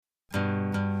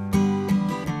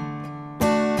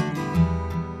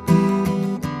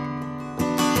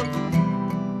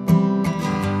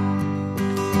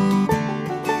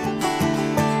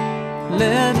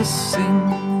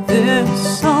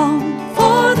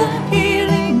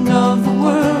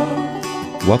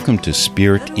Welcome to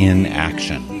Spirit in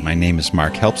Action. My name is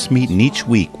Mark Helpsmeet, and each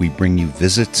week we bring you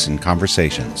visits and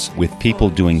conversations with people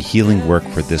doing healing work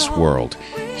for this world,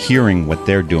 hearing what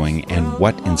they're doing and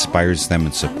what inspires them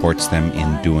and supports them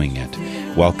in doing it.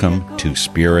 Welcome to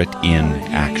Spirit in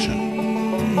Action.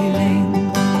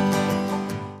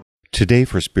 Today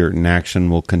for Spirit in Action,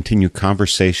 we'll continue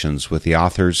conversations with the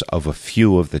authors of a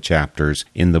few of the chapters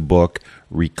in the book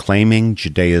Reclaiming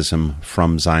Judaism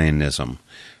from Zionism,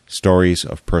 Stories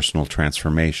of Personal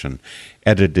Transformation,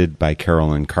 edited by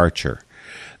Carolyn Karcher.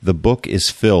 The book is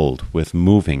filled with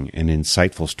moving and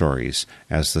insightful stories,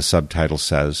 as the subtitle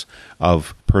says,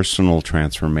 of personal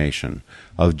transformation,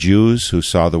 of Jews who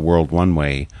saw the world one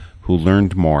way, who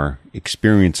learned more,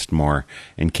 experienced more,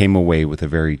 and came away with a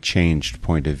very changed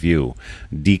point of view,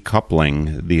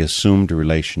 decoupling the assumed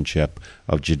relationship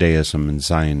of Judaism and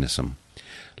Zionism.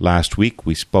 Last week,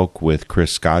 we spoke with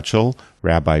Chris Godshall,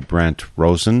 Rabbi Brent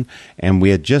Rosen, and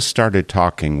we had just started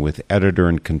talking with editor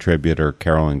and contributor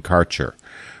Carolyn Karcher.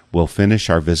 We'll finish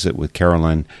our visit with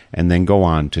Carolyn and then go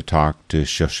on to talk to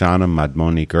Shoshana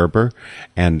Madmoni Gerber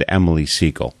and Emily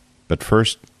Siegel. But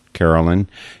first, Carolyn,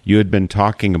 you had been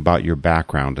talking about your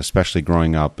background, especially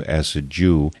growing up as a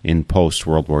Jew in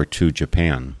post-World War II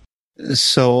Japan.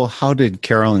 So how did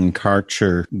Carolyn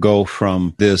Karcher go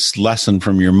from this lesson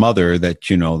from your mother that,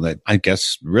 that I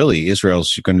guess really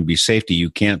Israel's going to be safety.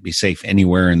 You can't be safe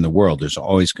anywhere in the world. There's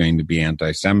always going to be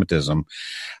anti-Semitism.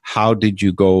 How did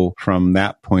you go from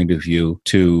that point of view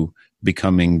to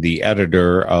becoming the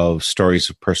editor of Stories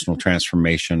of Personal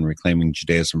Transformation, Reclaiming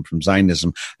Judaism from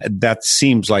Zionism? That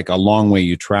seems like a long way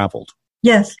you traveled.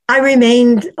 Yes, I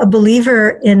remained a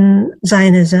believer in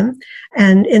Zionism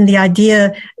and in the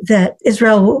idea that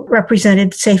Israel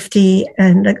represented safety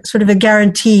and sort of a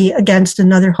guarantee against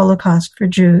another Holocaust for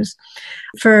Jews.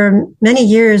 For many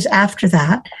years after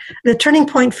that, the turning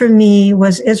point for me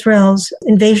was Israel's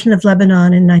invasion of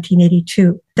Lebanon in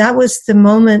 1982. That was the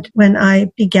moment when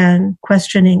I began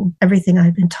questioning everything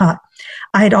I'd been taught.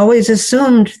 I had always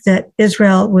assumed that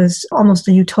Israel was almost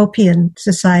a utopian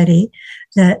society,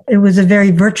 that it was a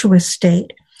very virtuous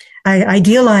state. I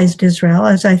idealized Israel,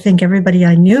 as I think everybody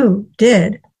I knew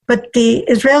did, but the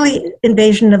Israeli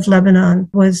invasion of Lebanon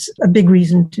was a big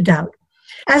reason to doubt.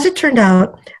 As it turned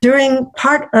out, during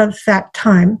part of that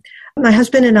time, my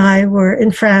husband and I were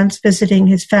in France visiting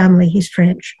his family. He's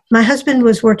French. My husband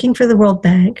was working for the World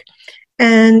Bank,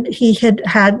 and he had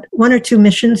had one or two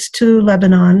missions to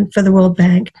Lebanon for the World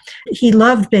Bank. He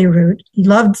loved Beirut. He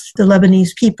loved the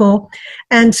Lebanese people.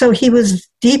 And so he was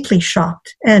deeply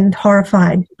shocked and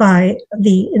horrified by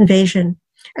the invasion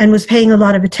and was paying a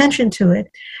lot of attention to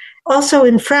it. Also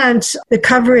in France, the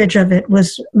coverage of it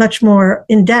was much more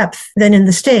in-depth than in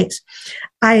the States.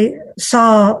 I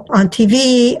saw on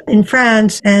TV in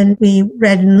France, and we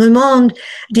read in Le Monde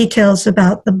details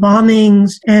about the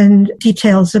bombings and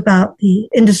details about the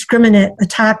indiscriminate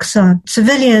attacks on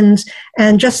civilians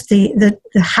and just the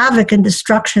havoc and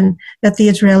destruction that the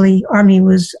Israeli army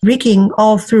was wreaking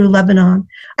all through Lebanon.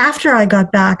 After I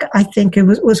got back, I think it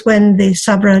was when the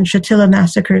Sabra and Shatila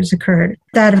massacres occurred.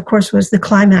 That, of course, was the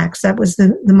climax. That was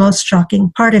the most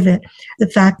shocking part of it. The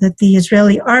fact that the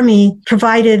Israeli army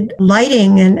provided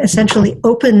lighting and essentially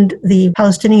opened the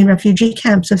Palestinian refugee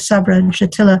camps of Sabra and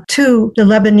Shatila to the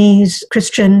Lebanese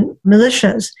Christian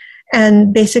militias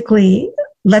and basically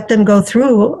let them go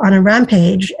through on a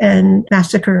rampage and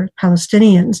massacre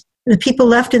Palestinians. The people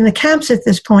left in the camps at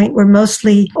this point were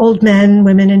mostly old men,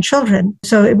 women, and children.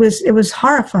 So it was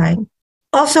horrifying.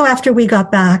 Also, after we got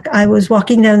back, I was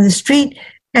walking down the street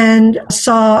and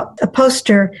saw a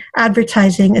poster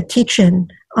advertising a teach-in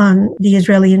on the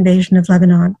Israeli invasion of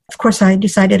Lebanon. Of course, I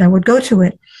decided I would go to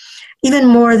it. Even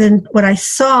more than what I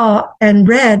saw and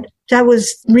read, that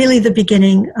was really the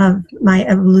beginning of my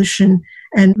evolution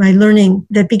and my learning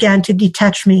that began to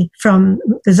detach me from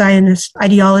the Zionist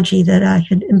ideology that I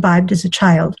had imbibed as a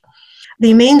child.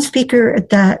 The main speaker at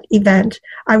that event,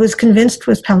 I was convinced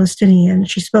was Palestinian.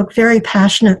 She spoke very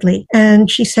passionately, and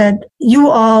she said, "You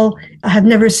all have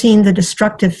never seen the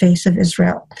destructive face of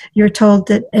Israel. You're told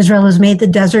that Israel has made the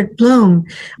desert bloom.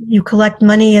 You collect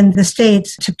money in the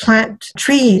States to plant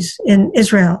trees in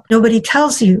Israel. Nobody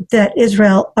tells you that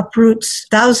Israel uproots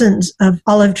thousands of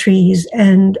olive trees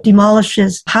and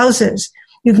demolishes houses.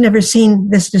 You've never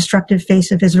seen this destructive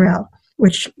face of Israel,"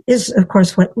 which is, of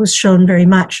course, what was shown very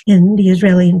much in the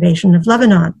Israeli invasion of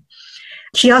Lebanon.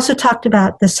 She also talked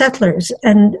about the settlers,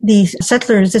 and the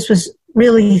settlers, this was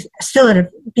really still at a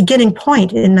beginning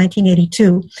point in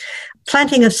 1982.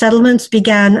 Planting of settlements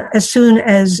began as soon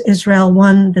as Israel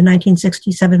won the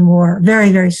 1967 war,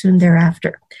 very, very soon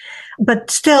thereafter.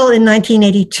 But still, in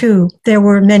 1982, there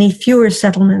were many fewer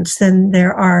settlements than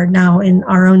there are now in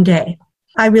our own day.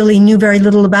 I really knew very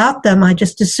little about them. I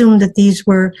just assumed that these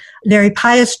were very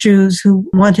pious Jews who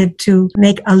wanted to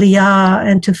make aliyah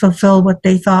and to fulfill what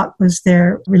they thought was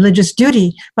their religious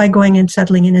duty by going and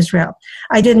settling in Israel.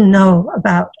 I didn't know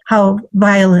about how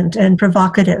violent and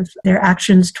provocative their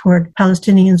actions toward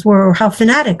Palestinians were or how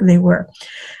fanatic they were.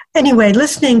 Anyway,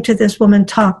 listening to this woman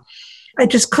talk, I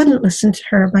just couldn't listen to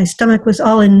her. My stomach was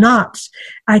all in knots.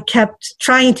 I kept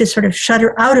trying to sort of shut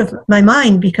her out of my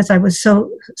mind because I was so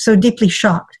deeply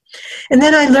shocked. And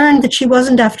then I learned that she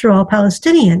wasn't, after all,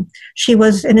 Palestinian. She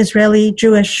was an Israeli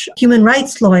Jewish human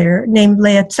rights lawyer named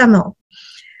Leah Tzemel.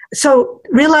 So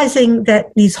realizing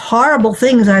that these horrible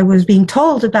things I was being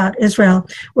told about Israel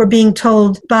were being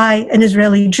told by an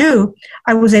Israeli Jew,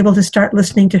 I was able to start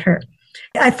listening to her.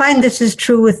 I find this is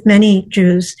true with many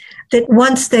Jews, that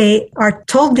once they are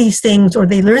told these things or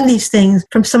they learn these things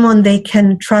from someone they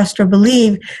can trust or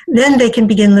believe, then they can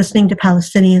begin listening to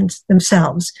Palestinians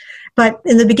themselves. But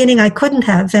in the beginning, I couldn't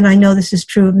have, and I know this is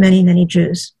true of many, many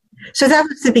Jews. So that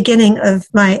was the beginning of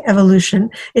my evolution.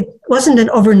 It wasn't an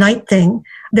overnight thing.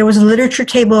 There was a literature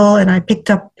table, and I picked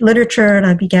up literature, and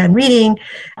I began reading.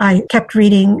 I kept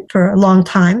reading for a long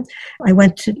time. I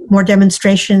went to more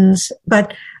demonstrations,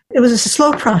 but it was a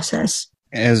slow process.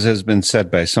 As has been said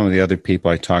by some of the other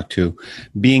people I talked to,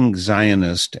 being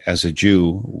Zionist as a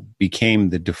Jew became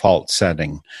the default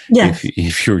setting. Yes.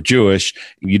 If you're Jewish,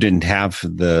 you didn't have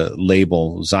the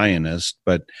label Zionist,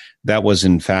 but that was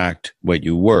in fact what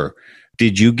you were.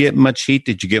 Did you get much heat?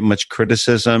 Did you get much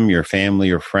criticism? Your family,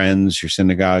 your friends, your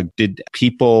synagogue? Did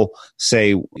people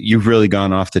say, you've really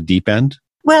gone off the deep end?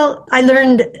 Well, I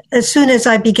learned as soon as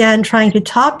I began trying to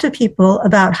talk to people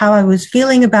about how I was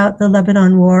feeling about the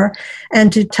Lebanon war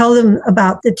and to tell them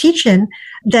about the teach-in,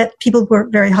 that people were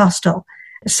very hostile.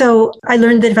 So I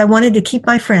learned that if I wanted to keep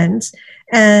my friends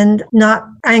and not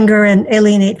anger and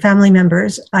alienate family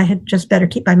members, I had just better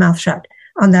keep my mouth shut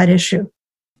on that issue.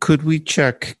 Could we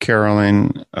check,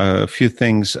 Caroline, a few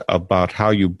things about how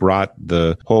you brought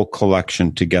the whole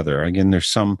collection together? Again,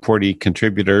 there's some 40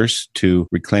 contributors to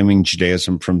Reclaiming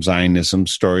Judaism from Zionism,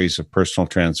 Stories of Personal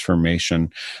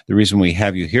Transformation. The reason we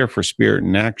have you here for Spirit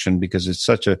in Action, because it's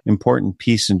such an important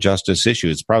peace and justice issue.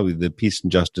 It's probably the peace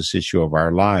and justice issue of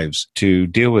our lives to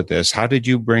deal with this. How did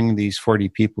you bring these 40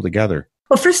 people together?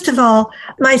 Well, first of all,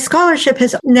 my scholarship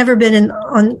has never been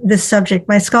on this subject.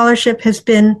 My scholarship has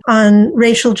been on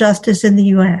racial justice in the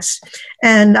U.S.,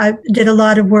 and I did a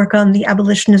lot of work on the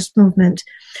abolitionist movement.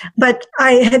 But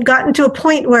I had gotten to a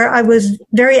point where I was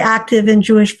very active in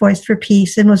Jewish Voice for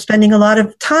Peace and was spending a lot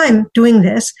of time doing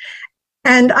this.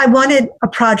 And I wanted a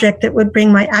project that would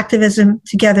bring my activism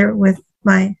together with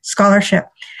my scholarship.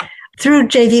 Through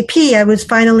JVP, I was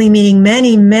finally meeting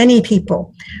many, many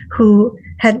people who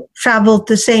had traveled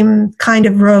the same kind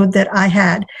of road that I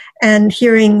had and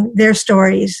hearing their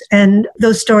stories. And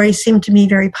those stories seemed to me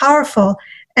very powerful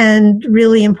and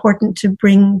really important to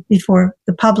bring before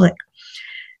the public.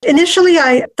 Initially,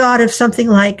 I thought of something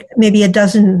like maybe a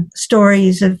dozen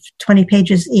stories of 20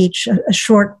 pages each, a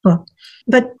short book.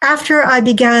 But after I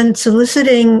began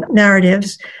soliciting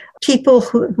narratives, people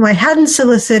whom I hadn't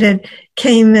solicited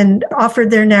came and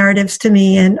offered their narratives to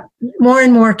me, and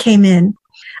more came in.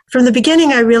 From the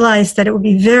beginning, I realized that it would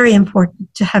be very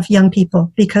important to have young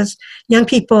people because young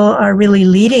people are really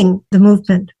leading the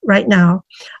movement right now.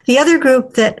 The other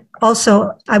group that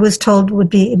also I was told would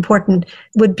be important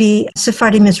would be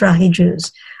Sephardi Mizrahi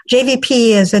Jews.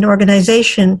 JVP as an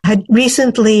organization had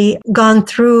recently gone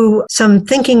through some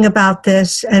thinking about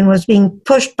this and was being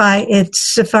pushed by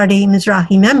its Sephardi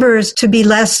Mizrahi members to be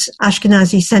less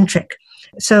Ashkenazi-centric.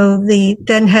 So the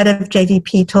then head of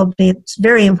JVP told me it's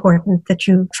very important that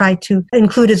you try to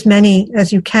include as many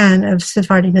as you can of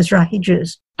Sephardi Mizrahi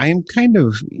Jews. I am kind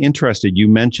of interested. You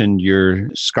mentioned your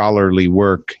scholarly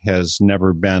work has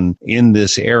never been in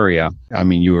this area. I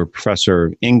mean, you were a professor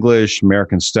of English,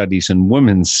 American Studies, and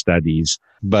Women's Studies,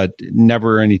 but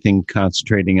never anything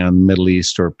concentrating on the Middle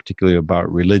East or particularly about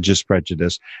religious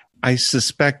prejudice. I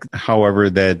suspect, however,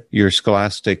 that your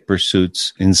scholastic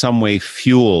pursuits in some way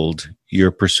fueled your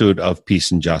pursuit of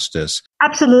peace and justice.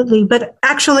 Absolutely. But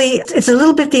actually, it's a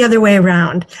little bit the other way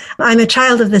around. I'm a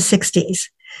child of the 60s,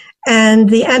 and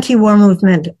the anti-war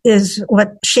movement is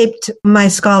what shaped my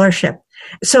scholarship.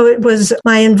 So it was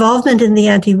my involvement in the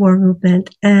anti-war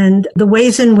movement and the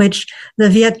ways in which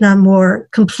the Vietnam War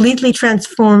completely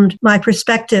transformed my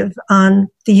perspective on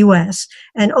the U.S.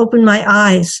 and opened my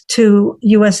eyes to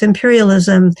U.S.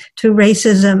 imperialism, to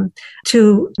racism,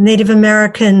 to Native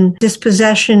American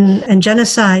dispossession and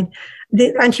genocide.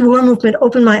 the anti-war movement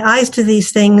opened my eyes to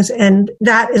these things, and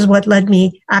that is what led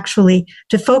me actually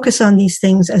to focus on these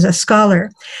things as a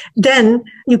scholar. Then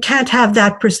you can't have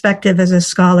that perspective as a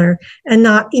scholar and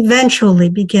not eventually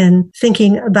begin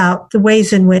thinking about the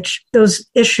ways in which those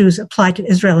issues apply to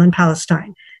Israel and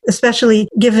Palestine, especially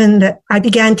given that I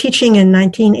began teaching in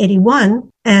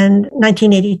 1981 and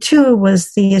 1982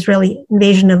 was the Israeli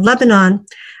invasion of Lebanon.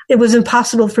 It was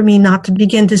impossible for me not to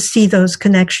begin to see those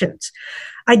connections.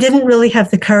 I didn't really have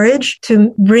the courage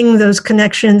to bring those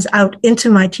connections out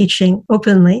into my teaching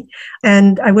openly,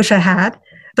 and I wish I had.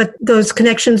 But those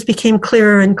connections became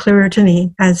clearer and clearer to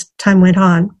me as time went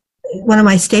on. One of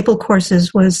my staple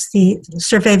courses was the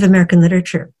Survey of American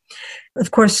Literature.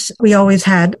 Of course, we always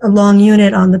had a long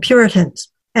unit on the Puritans,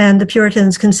 and the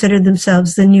Puritans considered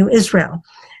themselves the new Israel.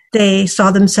 They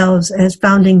saw themselves as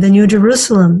founding the New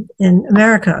Jerusalem in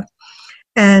America.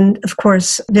 And of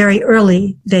course, very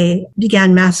early, they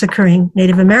began massacring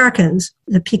Native Americans,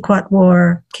 the Pequot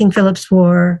War, King Philip's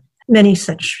War, many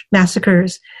such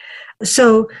massacres.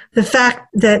 So the fact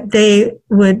that they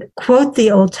would quote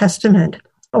the Old Testament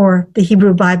or the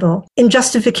Hebrew Bible in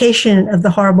justification of the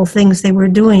horrible things they were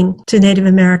doing to Native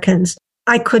Americans,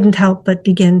 I couldn't help but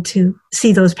begin to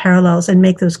see those parallels and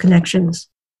make those connections.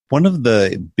 One of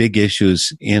the big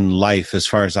issues in life, as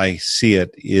far as I see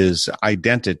it, is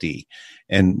identity.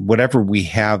 And whatever we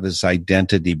have as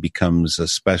identity becomes a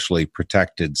specially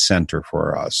protected center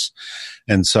for us.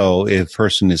 And so if a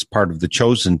person is part of the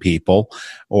chosen people,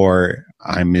 or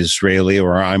I'm Israeli,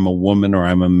 or I'm a woman, or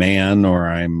I'm a man, or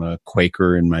I'm a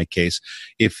Quaker in my case,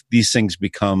 if these things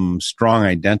become strong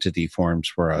identity forms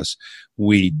for us,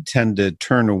 we tend to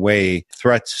turn away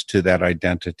threats to that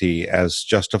identity as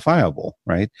justifiable,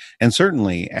 right? And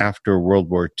certainly after World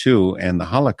War II and the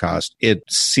Holocaust, it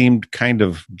seemed kind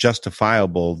of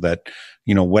justifiable that,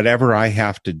 whatever I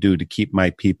have to do to keep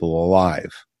my people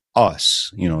alive,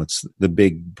 us, it's the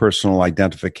big personal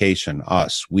identification,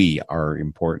 us, we are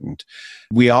important.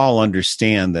 We all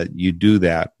understand that you do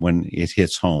that when it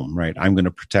hits home, right? I'm going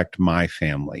to protect my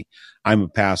family. I'm a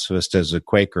pacifist as a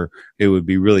Quaker. It would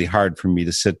be really hard for me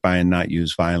to sit by and not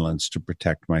use violence to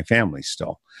protect my family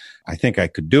still. I think I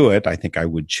could do it. I think I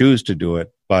would choose to do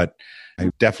it, but I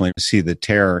definitely see the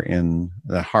terror in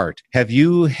the heart. Have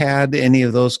you had any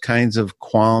of those kinds of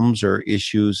qualms or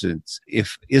issues?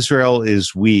 If Israel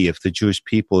is we, if the Jewish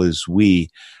people is we,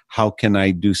 how can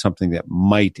I do something that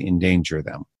might endanger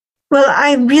them? Well,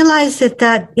 I realize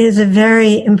that is a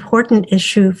very important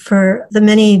issue for the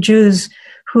many Jews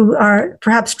who are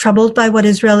perhaps troubled by what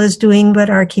Israel is doing, but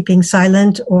are keeping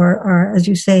silent or are, as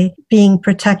you say, being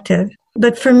protective.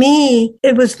 But for me,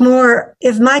 it was more,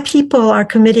 if my people are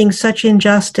committing such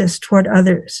injustice toward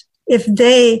others, if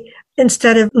they,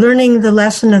 instead of learning the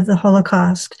lesson of the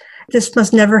Holocaust, this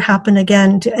must never happen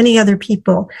again to any other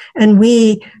people, and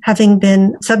we, having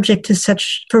been subject to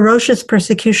such ferocious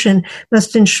persecution,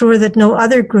 must ensure that no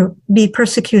other group be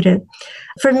persecuted.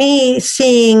 For me,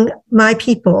 seeing my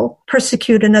people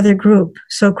persecute another group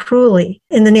so cruelly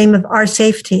in the name of our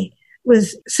safety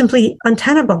was simply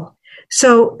untenable.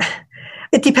 So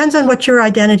it depends on what your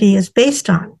identity is based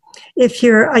on. If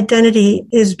your identity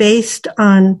is based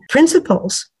on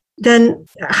principles, then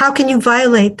how can you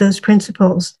violate those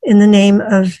principles in the name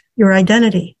of your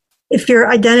identity? If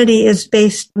your identity is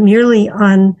based merely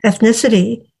on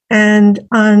ethnicity and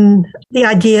on the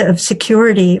idea of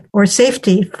security or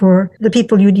safety for the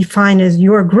people you define as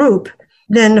your group,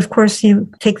 then of course you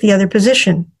take the other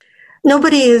position.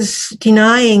 Nobody is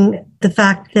denying the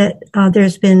fact that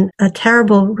there's been a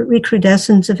terrible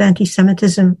recrudescence of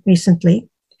anti-Semitism recently.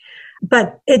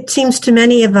 But it seems to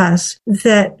many of us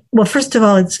that, well, first of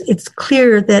all, it's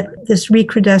clear that this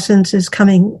recrudescence is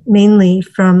coming mainly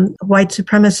from white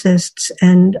supremacists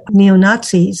and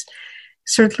neo-Nazis,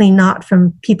 certainly not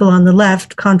from people on the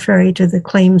left, contrary to the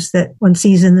claims that one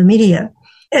sees in the media.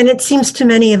 And it seems to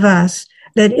many of us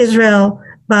that Israel,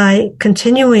 by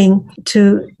continuing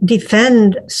to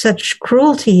defend such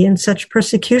cruelty and such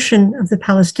persecution of the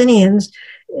Palestinians,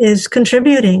 is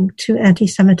contributing to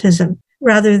anti-Semitism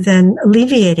rather than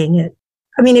alleviating it.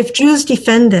 I mean, if Jews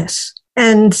defend this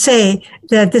and say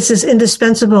that this is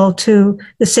indispensable to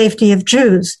the safety of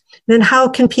Jews, then how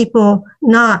can people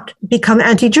not become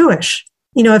anti-Jewish?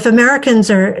 If Americans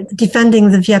are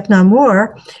defending the Vietnam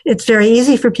War, it's very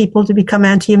easy for people to become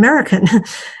anti-American.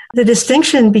 The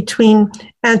distinction between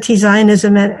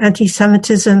anti-Zionism and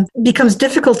anti-Semitism becomes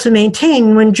difficult to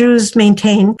maintain when Jews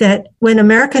maintain that when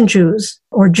American Jews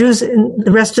or Jews in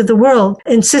the rest of the world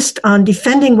insist on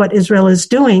defending what Israel is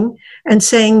doing and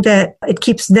saying that it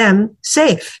keeps them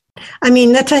safe. I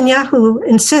mean, Netanyahu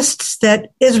insists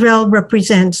that Israel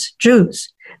represents Jews,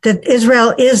 that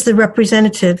Israel is the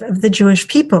representative of the Jewish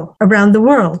people around the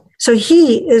world. So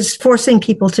he is forcing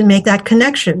people to make that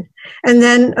connection. And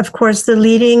then, of course, the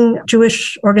leading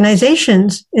Jewish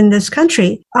organizations in this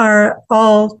country are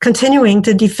all continuing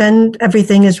to defend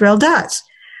everything Israel does.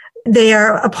 They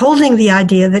are upholding the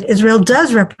idea that Israel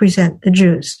does represent the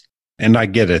Jews. And I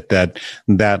get it, that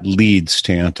leads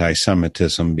to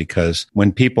anti-Semitism, because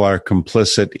when people are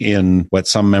complicit in what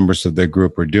some members of their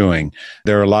group are doing,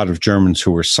 there are a lot of Germans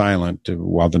who were silent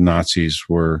while the Nazis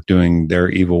were doing their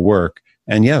evil work.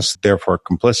 And yes, therefore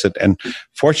complicit. And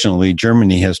fortunately,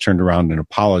 Germany has turned around and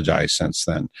apologized since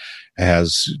then,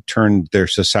 has turned their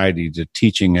society to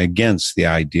teaching against the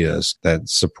ideas that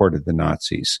supported the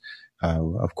Nazis.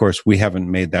 Of course, we haven't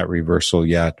made that reversal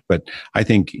yet, but I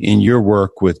think in your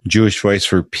work with Jewish Voice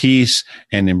for Peace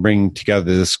and in bringing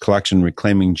together this collection,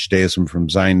 Reclaiming Judaism from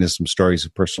Zionism, Stories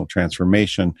of Personal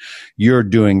Transformation, you're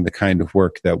doing the kind of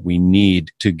work that we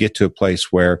need to get to a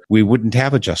place where we wouldn't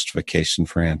have a justification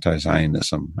for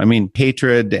anti-Zionism. I mean,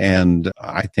 hatred and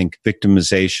I think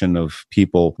victimization of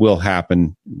people will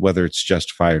happen, whether it's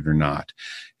justified or not.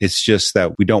 It's just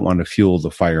that we don't want to fuel the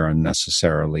fire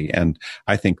unnecessarily. And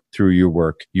I think through your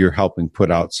work, you're helping put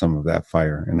out some of that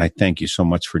fire. And I thank you so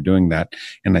much for doing that.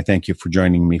 And I thank you for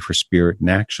joining me for Spirit in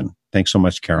Action. Thanks so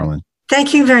much, Carolyn.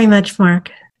 Thank you very much, Mark.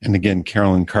 And again,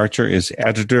 Carolyn Karcher is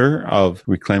editor of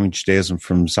Reclaiming Judaism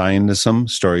from Zionism,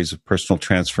 Stories of Personal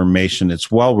Transformation.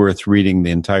 It's well worth reading the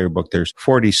entire book. There's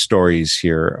 40 stories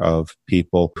here of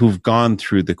people who've gone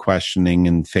through the questioning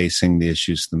and facing the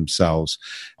issues themselves,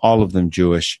 all of them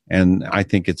Jewish. And I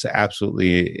think it's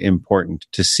absolutely important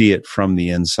to see it from the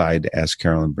inside as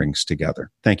Carolyn brings together.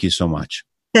 Thank you so much.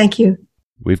 Thank you.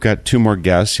 We've got 2 more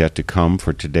guests yet to come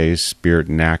for today's Spirit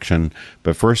in Action.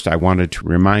 But first, I wanted to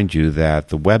remind you that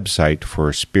the website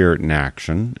for Spirit in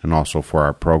Action, and also for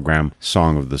our program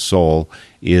Song of the Soul,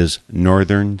 is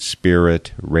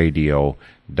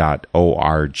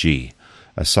northernspiritradio.org,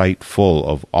 a site full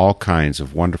of all kinds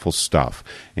of wonderful stuff,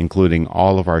 including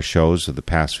all of our shows of the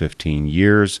past 15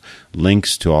 years,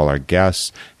 links to all our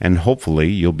guests, and hopefully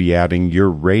you'll be adding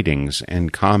your ratings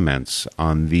and comments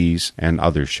on these and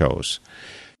other shows.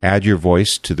 Add your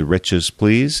voice to the riches,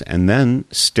 please, and then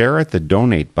stare at the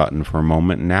donate button for a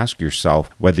moment and ask yourself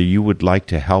whether you would like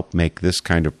to help make this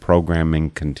kind of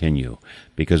programming continue,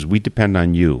 because we depend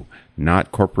on you,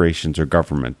 not corporations or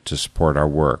government, to support our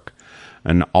work.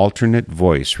 An alternate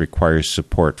voice requires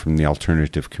support from the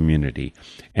alternative community,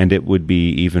 and it would be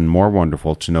even more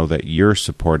wonderful to know that you're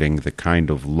supporting the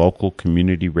kind of local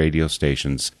community radio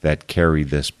stations that carry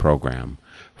this program,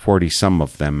 40-some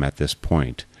of them at this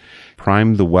point.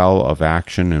 Prime the well of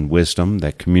action and wisdom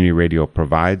that community radio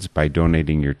provides by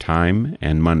donating your time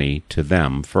and money to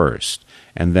them first,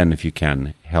 and then, if you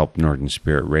can, help Northern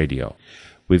Spirit Radio.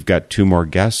 We've got 2 more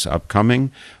guests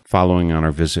upcoming, following on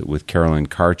our visit with Carolyn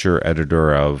Karcher,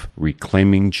 editor of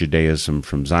Reclaiming Judaism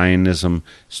from Zionism,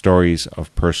 Stories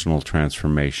of Personal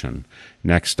Transformation.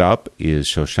 Next up is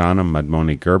Shoshana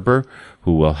Madmoni Gerber,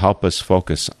 who will help us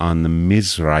focus on the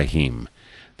Mizrahim,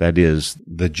 that is,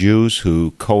 the Jews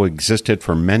who coexisted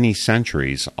for many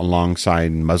centuries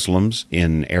alongside Muslims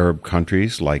in Arab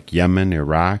countries like Yemen,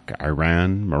 Iraq,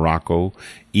 Iran, Morocco,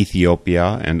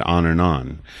 Ethiopia, and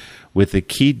on, with the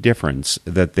key difference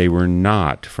that they were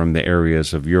not from the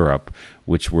areas of Europe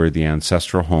which were the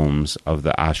ancestral homes of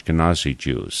the Ashkenazi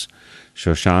Jews.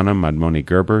 Shoshana Madmoni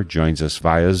Gerber joins us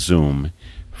via Zoom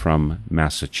from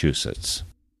Massachusetts.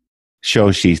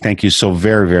 Shoshi, thank you so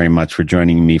very, very much for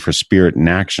joining me for Spirit in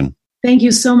Action. Thank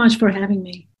you so much for having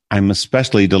me. I'm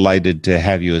especially delighted to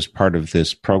have you as part of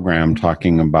this program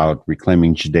talking about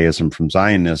Reclaiming Judaism from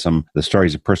Zionism, the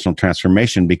stories of personal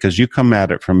transformation, because you come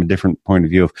at it from a different point of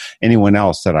view of anyone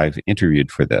else that I've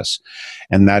interviewed for this.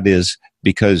 And that is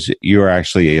because you're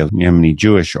actually of Yemeni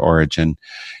Jewish origin.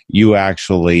 You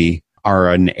actually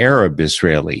are an Arab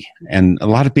Israeli. And a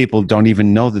lot of people don't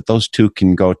even know that those two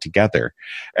can go together.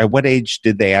 At what age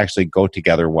did they actually go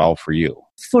together well for you?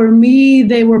 For me,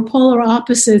 they were polar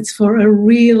opposites for a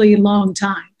really long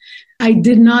time. I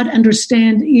did not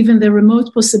understand even the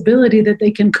remote possibility that they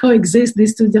can coexist,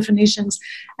 these two definitions,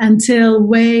 until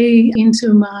way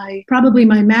into probably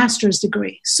my master's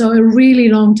degree. So a really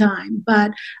long time.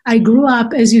 But I grew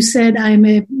up, as you said, I'm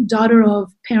a daughter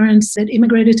of parents that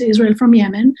immigrated to Israel from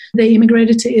Yemen. They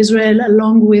immigrated to Israel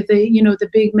along with the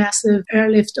big, massive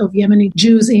airlift of Yemeni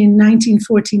Jews in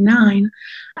 1949.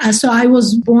 So I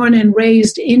was born and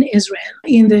raised in Israel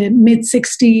in the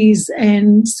mid-60s.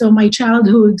 And so my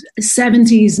childhood,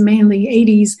 70s, mainly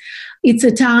 80s, it's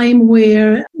a time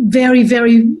where very,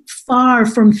 very far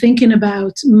from thinking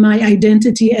about my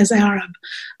identity as Arab.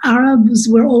 Arabs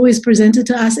were always presented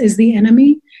to us as the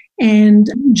enemy. And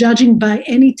judging by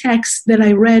any text that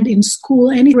I read in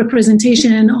school, any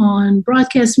representation on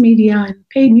broadcast media and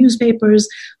paid newspapers,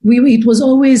 it was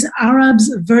always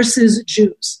Arabs versus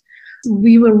Jews.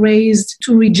 We were raised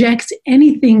to reject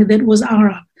anything that was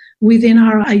Arab within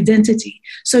our identity.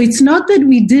 So it's not that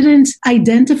we didn't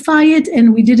identify it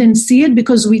and we didn't see it,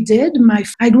 because we did.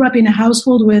 I grew up in a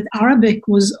household where Arabic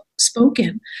was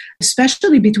spoken,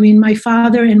 especially between my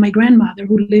father and my grandmother,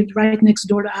 who lived right next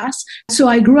door to us. So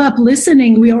I grew up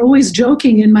listening. We are always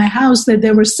joking in my house that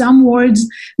there were some words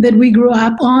that we grew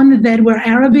up on that were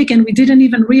Arabic, and we didn't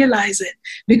even realize it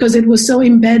because it was so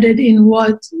embedded in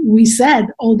what we said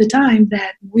all the time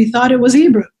that we thought it was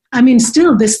Hebrew. I mean,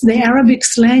 still, the Arabic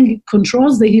slang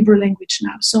controls the Hebrew language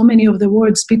now. So many of the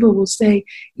words people will say,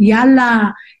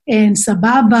 yalla and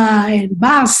sababa and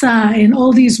basa, and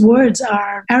all these words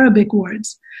are Arabic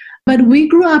words. But we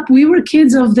grew up, we were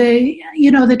kids of the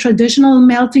traditional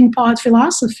melting pot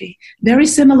philosophy, very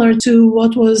similar to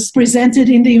what was presented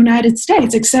in the United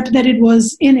States, except that it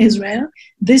was in Israel.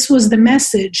 This was the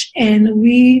message. And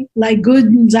we, like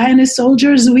good Zionist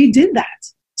soldiers, we did that.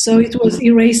 So it was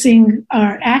erasing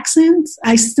our accents.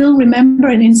 I still remember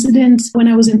an incident when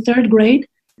I was in third grade.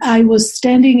 I was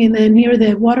standing near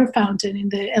the water fountain in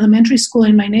the elementary school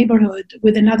in my neighborhood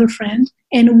with another friend,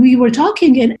 and we were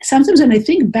talking, and sometimes when I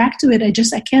think back to it,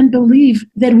 I can't believe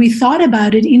that we thought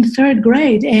about it in third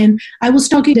grade. And I was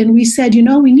talking, and we said,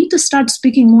 we need to start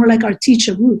speaking more like our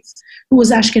teacher, Ruth, who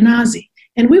was Ashkenazi.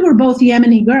 And we were both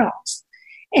Yemeni girls.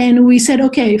 And we said,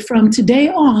 okay, from today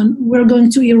on, we're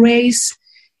going to erase,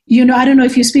 I don't know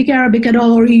if you speak Arabic at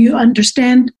all or you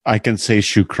understand. I can say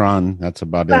shukran. That's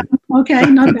about it. Okay,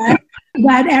 not bad.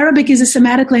 But Arabic is a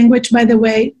Semitic language, by the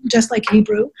way, just like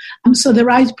Hebrew. So the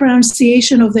right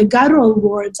pronunciation of the guttural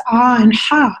words, ah and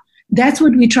ha, that's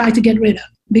what we try to get rid of.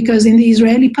 Because in the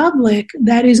Israeli public,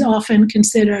 that is often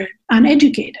considered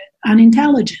uneducated,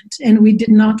 unintelligent, and we did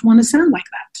not want to sound like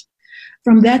that.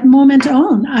 From that moment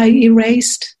on, I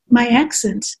erased my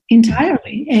accent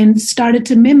entirely and started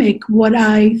to mimic what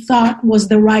I thought was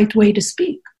the right way to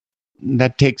speak.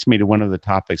 That takes me to one of the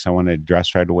topics I want to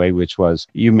address right away, which was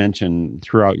you mentioned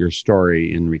throughout your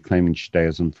story in Reclaiming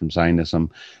Judaism from Zionism,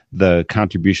 the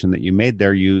contribution that you made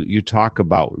there. You talk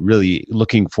about really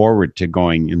looking forward to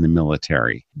going in the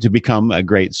military to become a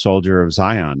great soldier of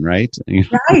Zion, right?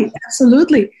 Right,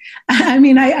 absolutely. I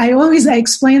mean, I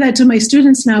explain that to my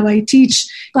students now. I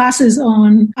teach classes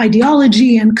on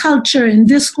ideology and culture and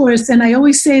discourse, and I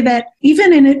always say that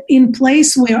even in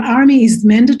place where army is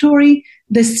mandatory,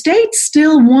 the states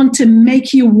still want to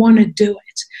make you want to do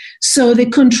it. So the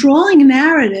controlling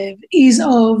narrative is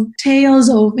of tales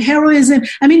of heroism.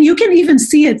 I mean, you can even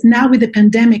see it now with the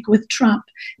pandemic with Trump.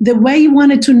 The way he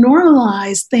wanted to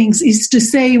normalize things is to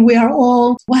say we are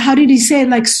all, how did he say it,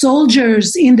 like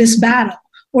soldiers in this battle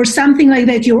or something like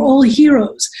that. You're all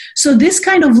heroes. So this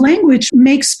kind of language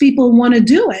makes people want to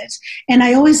do it. And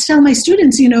I always tell my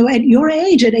students, at your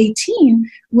age, at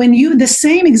 18, when the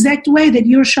same exact way that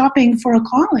you're shopping for a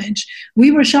college,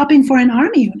 we were shopping for an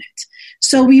army unit.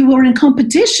 So we were in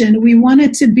competition. We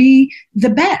wanted to be the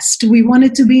best. We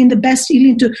wanted to be in the best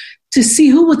elite to see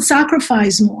who would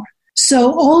sacrifice more.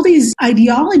 So all these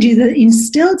ideologies that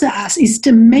instilled to us is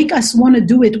to make us want to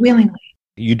do it willingly.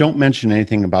 You don't mention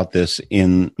anything about this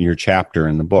in your chapter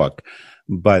in the book,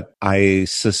 but I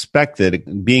suspect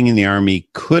that being in the army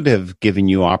could have given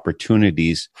you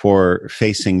opportunities for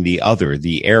facing the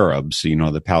Arabs,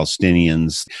 the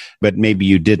Palestinians, but maybe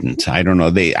you didn't. I don't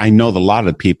know. I know that a lot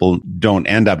of people don't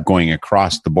end up going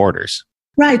across the borders.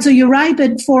 Right. So you're right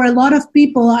that for a lot of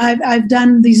people, I've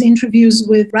done these interviews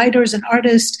with writers and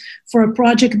artists for a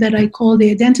project that I call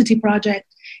the Identity Project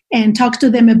and talk to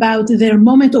them about their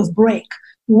moment of break.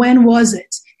 When was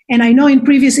it? And I know in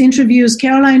previous interviews,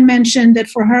 Caroline mentioned that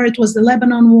for her it was the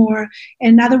Lebanon War.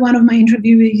 Another one of my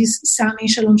interviewees, Sami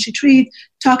Shalom Shitrit,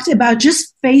 talked about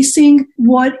just facing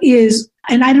what is,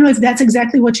 and I don't know if that's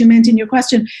exactly what you meant in your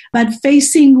question, but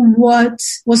facing what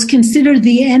was considered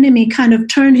the enemy kind of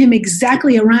turned him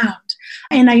exactly around.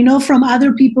 And I know from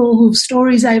other people whose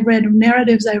stories I've read,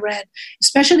 narratives I read,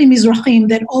 especially Mizrahim,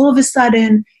 that all of a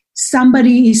sudden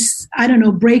somebody is,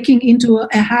 breaking into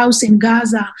a house in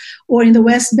Gaza or in the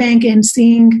West Bank and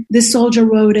seeing the soldier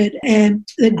wrote it and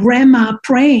the grandma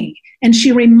praying. And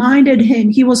she reminded him,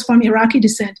 he was from Iraqi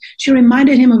descent, she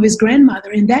reminded him of his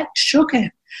grandmother, and that shook him.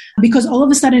 because all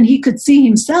of a sudden he could see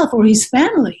himself or his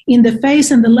family in the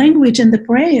face and the language and the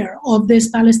prayer of this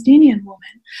Palestinian woman.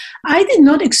 I did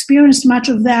not experience much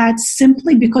of that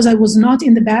simply because I was not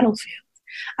in the battlefield.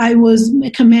 I was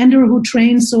a commander who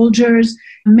trained soldiers,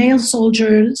 male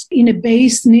soldiers, in a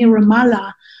base near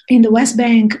Ramallah in the West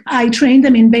Bank. I trained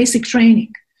them in basic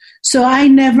training. So I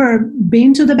never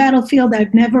been to the battlefield.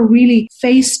 I've never really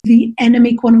faced the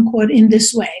enemy, quote unquote, in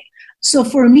this way. So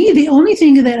for me, the only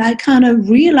thing that I kind of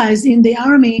realized in the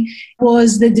army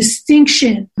was the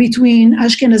distinction between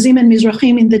Ashkenazim and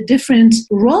Mizrahim in the different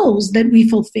roles that we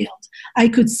fulfilled. I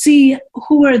could see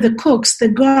who were the cooks, the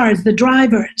guards, the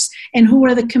drivers, and who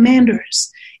were the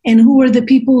commanders, and who were the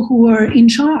people who were in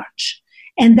charge.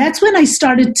 And that's when I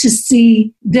started to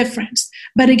see difference.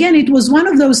 But again, it was one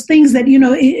of those things that,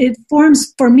 it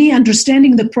forms for me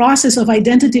understanding the process of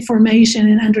identity formation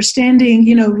and understanding,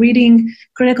 reading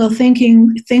critical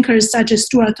thinkers such as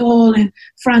Stuart Hall and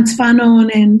Frantz Fanon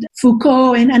and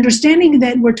Foucault, and understanding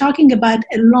that we're talking about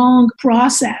a long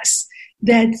process,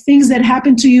 that things that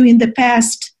happened to you in the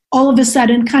past all of a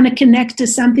sudden kind of connect to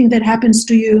something that happens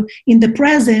to you in the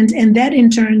present, and that in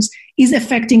turn is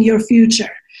affecting your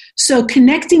future. So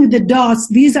connecting the dots,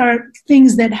 these are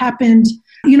things that happened,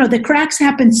 the cracks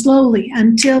happened slowly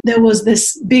until there was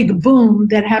this big boom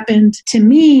that happened to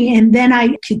me. And then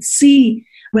I could see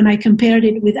when I compared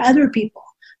it with other people.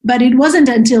 But it wasn't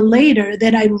until later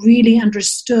that I really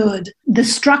understood the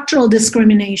structural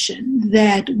discrimination,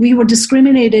 that we were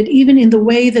discriminated even in the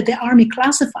way that the army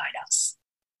classified us.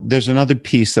 There's another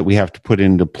piece that we have to put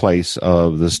into place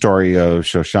of the story of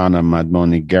Shoshana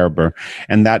Madmoni Gerber,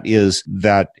 and that is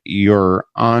that your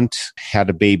aunt had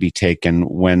a baby taken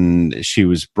when she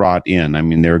was brought in. I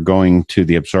mean, they were going to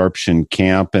the absorption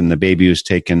camp, and the baby was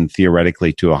taken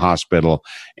theoretically to a hospital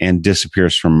and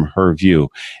disappears from her view.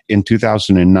 In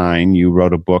 2009, you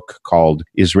wrote a book called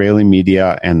Israeli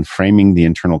Media and Framing the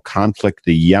Internal Conflict,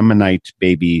 the Yemenite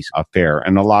Baby Affair.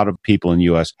 And a lot of people in the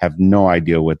U.S. have no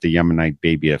idea what the Yemenite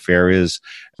baby affair is.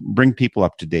 Bring people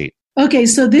up to date. Okay,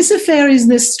 so this affair is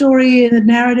the story, the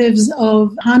narratives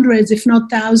of hundreds, if not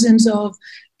thousands, of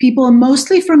people,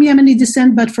 mostly from Yemeni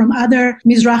descent, but from other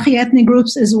Mizrahi ethnic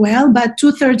groups as well. But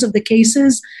 2/3 of the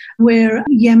cases were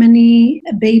Yemeni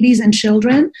babies and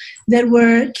children that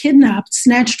were kidnapped,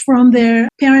 snatched from their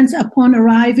parents upon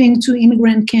arriving to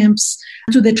immigrant camps,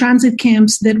 to the transit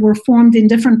camps that were formed in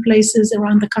different places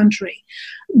around the country.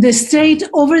 The state,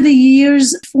 over the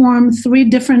years, formed 3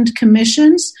 different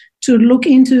commissions to look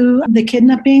into the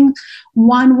kidnapping.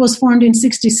 One was formed in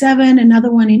 1967,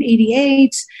 another one in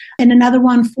 1988, and another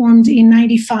one formed in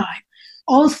 1995.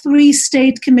 All 3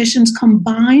 state commissions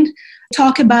combined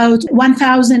talk about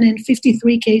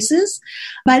 1,053 cases,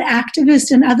 but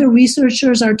activists and other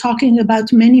researchers are talking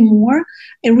about many more.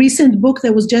 A recent book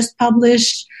that was just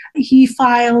published, he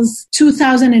files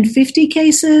 2,050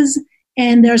 cases,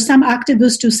 and there are some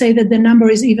activists who say that the number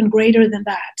is even greater than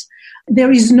that.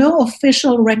 There is no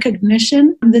official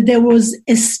recognition that there was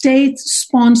a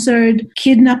state-sponsored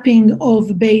kidnapping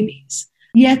of babies.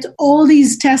 Yet all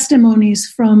these testimonies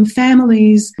from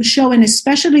families show, and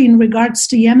especially in regards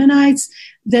to Yemenites,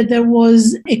 that there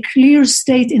was a clear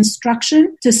state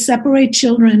instruction to separate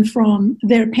children from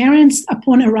their parents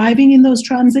upon arriving in those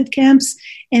transit camps.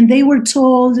 And they were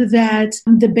told that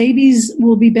the babies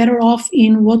will be better off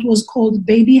in what was called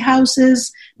baby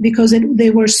houses because they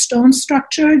were stone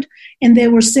structured and they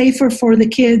were safer for the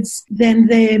kids than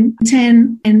the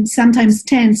 10 and sometimes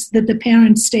tents that the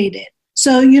parents stayed in.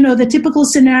 So, the typical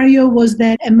scenario was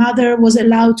that a mother was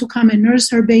allowed to come and nurse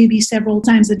her baby several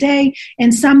times a day.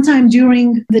 And sometime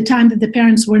during the time that the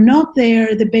parents were not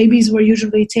there, the babies were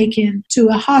usually taken to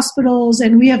hospitals.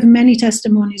 And we have many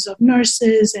testimonies of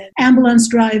nurses and ambulance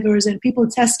drivers and people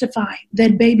testifying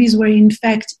that babies were in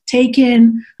fact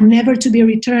taken, never to be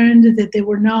returned, that they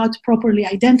were not properly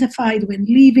identified when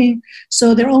leaving.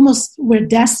 So they almost were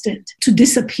destined to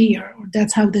disappear.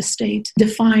 That's how the state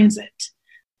defines it.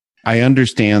 I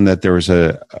understand that there was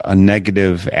a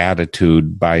negative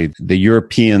attitude by the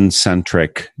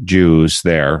European-centric Jews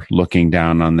there, looking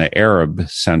down on the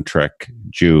Arab-centric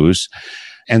Jews.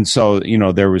 And so,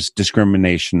 there was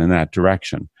discrimination in that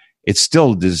direction. It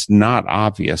still is not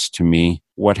obvious to me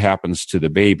what happens to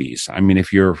the babies. I mean,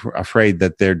 if you're afraid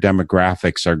that their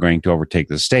demographics are going to overtake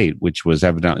the state, which was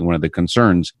evidently one of the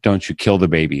concerns, don't you kill the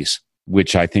babies?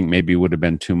 Which I think maybe would have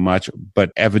been too much.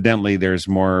 But evidently there's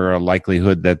more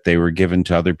likelihood that they were given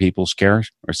to other people's care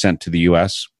or sent to the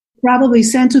U.S. Probably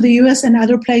sent to the U.S. and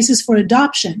other places for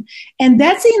adoption. And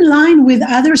that's in line with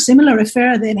other similar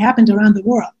affairs that happened around the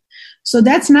world. So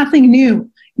that's nothing new.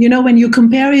 When you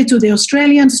compare it to the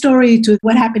Australian story, to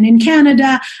what happened in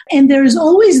Canada, and there's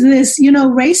always this,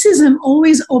 racism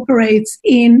always operates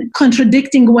in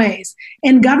contradicting ways.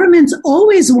 And governments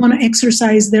always want to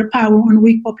exercise their power on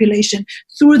weak population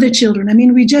through the children. I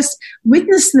mean, we just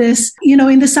witnessed this,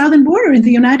 in the southern border in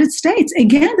the United States.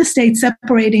 Again, the state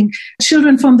separating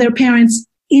children from their parents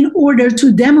in order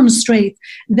to demonstrate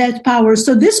that power.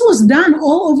 So this was done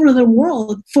all over the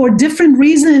world for different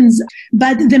reasons.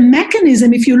 But the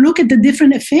mechanism, if you look at the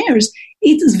different affairs,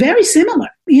 it is very similar.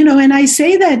 And I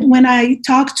say that when I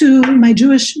talk to my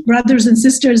Jewish brothers and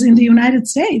sisters in the United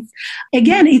States,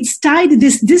 again, it's tied,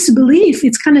 this disbelief,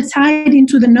 it's kind of tied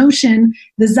into the notion,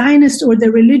 the Zionist or the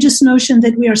religious notion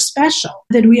that we are special,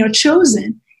 that we are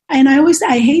chosen. And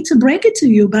I hate to break it to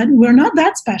you, but we're not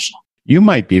that special. You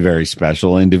might be very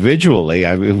special individually.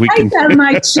 I tell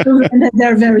my children that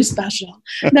they're very special.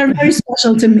 They're very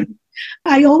special to me.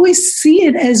 I always see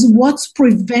it as what's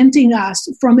preventing us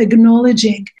from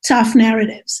acknowledging tough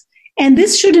narratives. And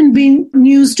this shouldn't be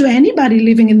news to anybody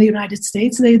living in the United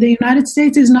States. The United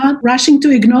States is not rushing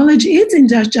to acknowledge its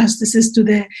injustices to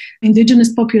the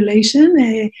indigenous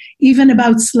population, even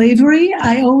about slavery.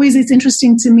 It's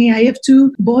interesting to me. I have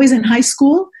 2 boys in high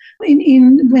school.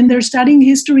 When they're studying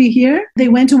history here, they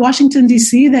went to Washington,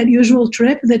 D.C., that usual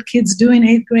trip that kids do in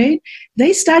 8th grade.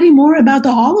 They study more about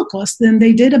the Holocaust than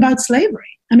they did about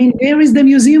slavery. I mean, where is the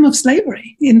Museum of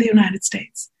Slavery in the United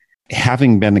States?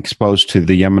 Having been exposed to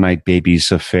the Yemenite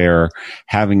babies affair,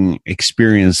 having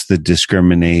experienced the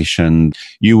discrimination,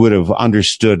 you would have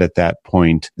understood at that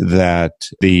point that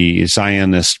the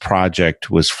Zionist project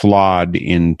was flawed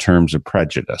in terms of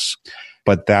prejudice.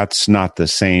 But that's not the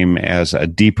same as a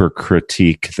deeper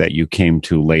critique that you came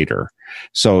to later.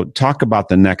 So talk about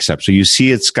the next step. So you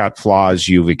see it's got flaws,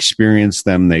 you've experienced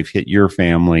them, they've hit your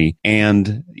family,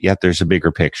 and yet there's a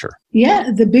bigger picture. Yeah,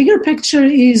 the bigger picture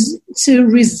is to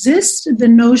resist the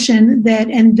notion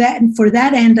and for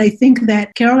that end, I think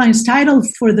that Caroline's title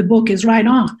for the book is right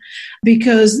on,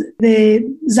 because the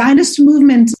Zionist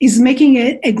movement is making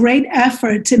a great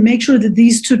effort to make sure that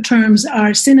these 2 terms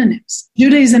are synonyms.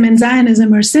 Judaism and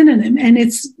Zionism are synonym, and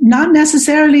it's not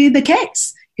necessarily the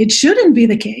case. It shouldn't be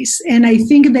the case. And I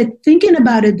think that thinking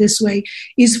about it this way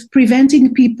is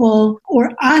preventing people,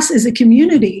 or us as a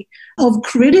community, of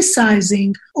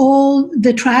criticizing all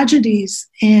the tragedies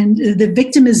and the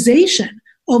victimization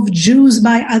of Jews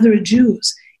by other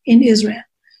Jews in Israel.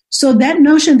 So that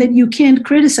notion that you can't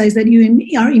criticize, that you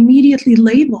are immediately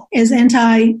labeled as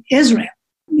anti-Israel,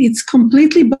 it's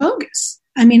completely bogus.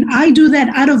 I mean, I do that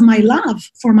out of my love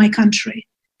for my country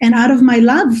and out of my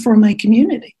love for my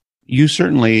community. You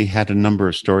certainly had a number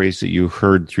of stories that you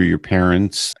heard through your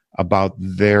parents about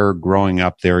their growing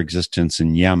up, their existence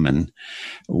in Yemen.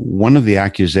 One of the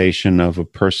accusation of a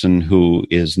person who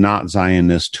is not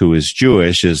Zionist, who is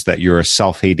Jewish, is that you're a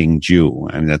self-hating Jew.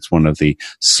 And that's one of the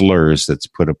slurs that's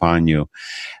put upon you.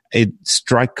 It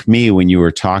struck me when you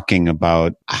were talking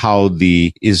about how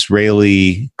the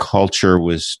Israeli culture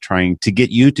was trying to get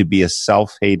you to be a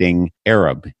self-hating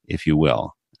Arab, if you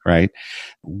will. Right?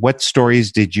 What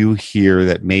stories did you hear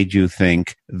that made you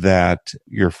think that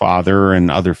your father and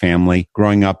other family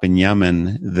growing up in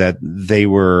Yemen, that they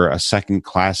were a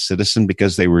second-class citizen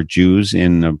because they were Jews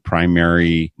in a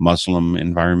primary Muslim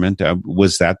environment?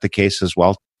 Was that the case as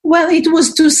well? Well, it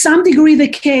was to some degree the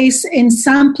case in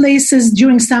some places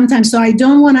during some time. So I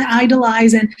don't want to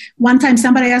idolize. And one time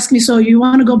somebody asked me, so you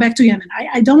want to go back to Yemen?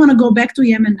 I don't want to go back to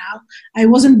Yemen now. I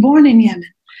wasn't born in Yemen.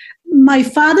 My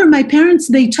parents,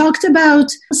 they talked about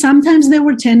sometimes there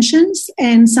were tensions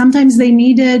and sometimes they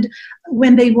needed,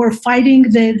 when they were fighting,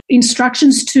 the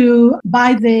instructions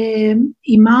by the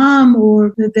imam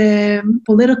or the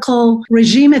political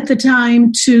regime at the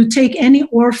time to take any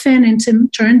orphan and to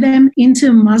turn them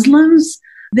into Muslims.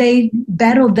 They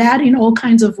battled that in all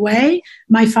kinds of ways.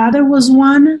 My father was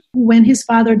one. When his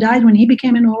father died, when he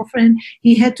became an orphan,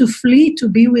 he had to flee to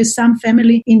be with some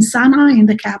family in Sana'a, in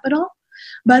the capital.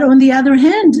 But on the other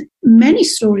hand, many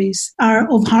stories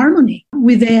are of harmony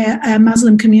with the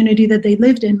Muslim community that they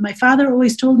lived in. My father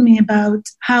always told me about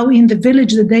how in the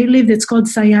village that they lived, it's called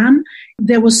Sayan,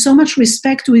 there was so much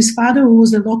respect to his father, who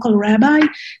was a local rabbi,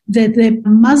 that the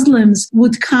Muslims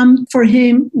would come for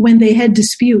him when they had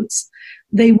disputes.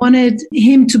 They wanted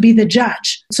him to be the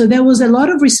judge. So there was a lot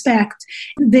of respect.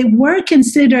 They were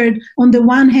considered, on the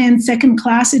one hand,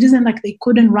 second-class citizens, like they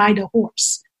couldn't ride a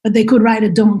horse, but they could ride a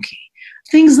donkey.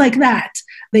 Things like that.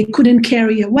 They couldn't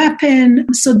carry a weapon.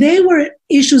 So they were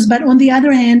issues. But on the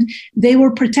other hand, they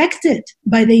were protected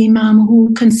by the imam,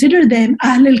 who considered them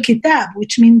Ahl al-Kitab,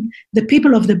 which means the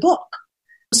people of the book.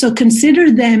 So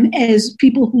consider them as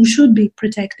people who should be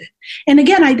protected. And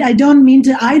again, I don't mean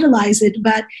to idolize it,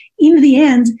 but in the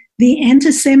end, the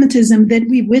anti-Semitism that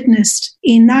we witnessed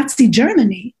in Nazi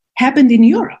Germany happened in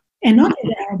Europe and not in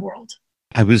the Arab world.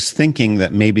 I was thinking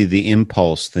that maybe the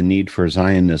impulse, the need for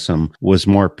Zionism was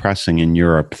more pressing in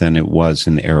Europe than it was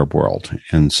in the Arab world.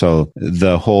 And so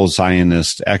the whole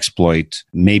Zionist exploit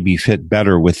maybe fit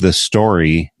better with the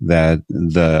story that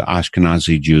the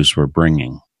Ashkenazi Jews were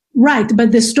bringing. Right,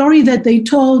 but the story that they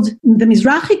told the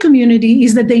Mizrahi community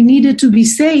is that they needed to be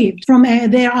saved from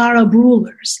their Arab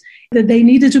rulers, that they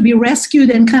needed to be rescued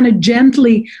and kind of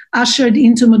gently ushered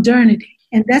into modernity.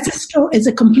 And that's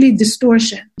a complete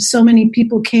distortion. So many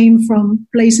people came from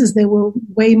places that were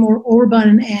way more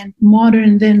urban and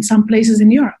modern than some places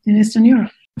in Europe, in Eastern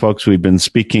Europe. Folks, we've been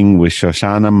speaking with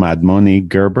Shoshana Madmoni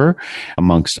Gerber,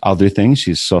 amongst other things.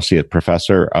 She's Associate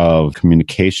Professor of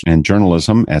Communication and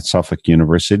Journalism at Suffolk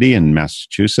University in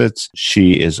Massachusetts.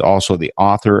 She is also the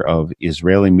author of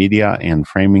Israeli Media and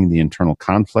Framing the Internal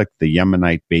Conflict, the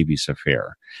Yemenite Babies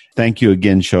Affair. Thank you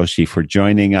again, Shoshi, for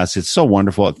joining us. It's so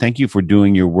wonderful. Thank you for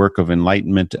doing your work of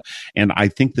enlightenment. And I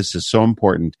think this is so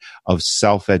important of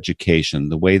self-education,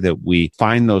 the way that we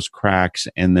find those cracks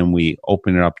and then we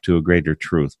open it up to a greater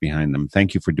truth behind them.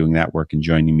 Thank you for doing that work and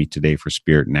joining me today for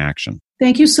Spirit in Action.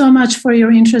 Thank you so much for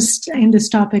your interest in this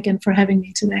topic and for having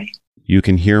me today. You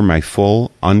can hear my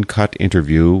full, uncut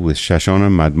interview with Shoshana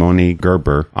Madmoni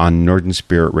Gerber on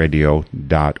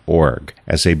NorthernSpiritRadio.org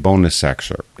as a bonus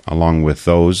excerpt, along with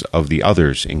those of the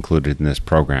others included in this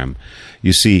program.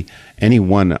 You see, any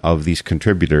one of these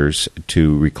contributors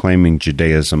to Reclaiming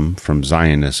Judaism from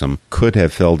Zionism could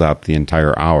have filled up the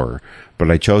entire hour, but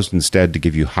I chose instead to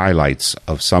give you highlights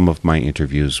of some of my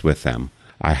interviews with them.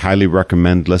 I highly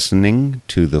recommend listening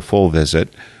to the full visit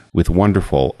with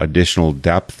wonderful additional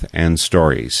depth and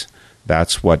stories.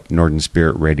 That's what Northern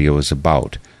Spirit Radio is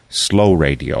about. Slow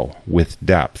radio with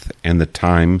depth and the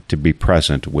time to be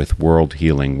present with world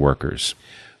healing workers.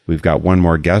 We've got one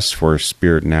more guest for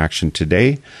Spirit in Action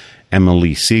today.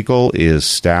 Emily Siegel is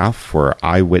staff for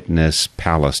Eyewitness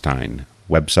Palestine,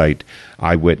 website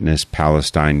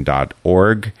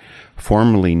eyewitnesspalestine.org,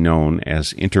 formerly known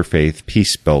as Interfaith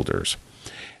Peace Builders.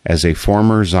 As a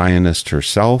former Zionist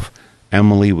herself,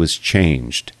 Emily was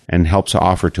changed and helps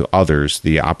offer to others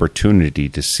the opportunity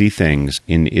to see things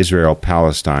in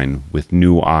Israel-Palestine with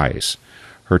new eyes.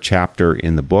 Her chapter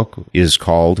in the book is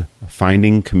called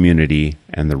Finding Community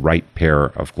and the Right Pair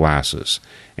of Glasses,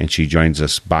 and she joins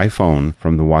us by phone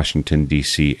from the Washington,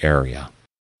 D.C. area.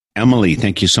 Emily,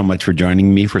 thank you so much for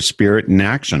joining me for Spirit in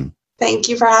Action. Thank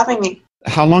you for having me.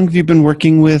 How long have you been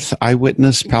working with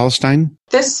Eyewitness Palestine?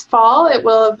 This fall, it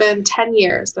will have been 10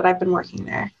 years that I've been working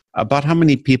there. About how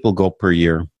many people go per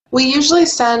year? We usually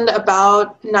send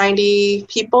about 90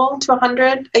 people to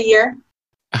 100 a year.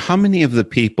 How many of the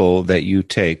people that you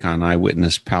take on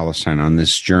Eyewitness Palestine on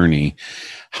this journey,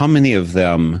 how many of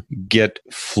them get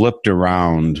flipped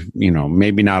around,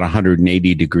 maybe not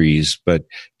 180 degrees, but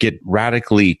get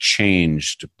radically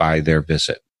changed by their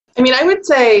visit? I would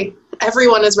say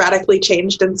everyone is radically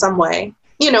changed in some way.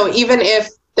 Even if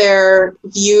their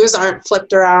views aren't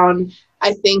flipped around,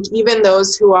 I think even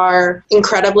those who are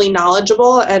incredibly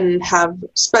knowledgeable and have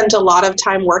spent a lot of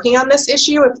time working on this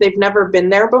issue, if they've never been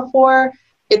there before,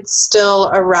 it's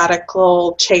still a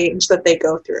radical change that they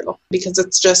go through because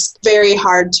it's just very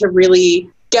hard to really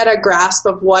get a grasp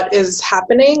of what is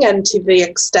happening and to the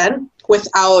extent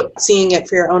without seeing it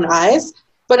for your own eyes.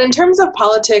 But in terms of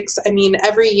politics,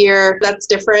 every year that's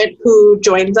different who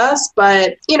joins us.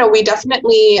 But, we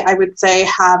definitely, I would say,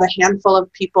 have a handful of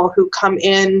people who come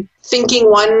in thinking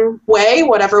one way,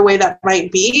 whatever way that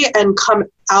might be, and come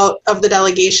out of the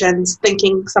delegations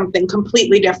thinking something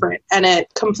completely different and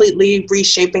it completely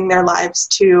reshaping their lives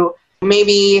to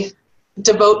maybe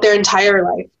devote their entire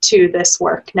life to this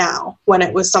work now when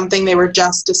it was something they were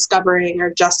just discovering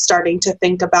or just starting to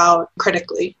think about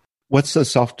critically. What's the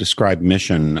self-described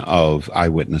mission of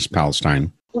Eyewitness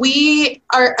Palestine?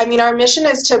 Our mission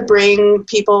is to bring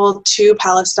people to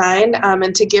Palestine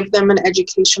and to give them an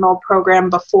educational program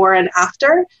before and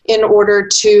after in order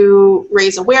to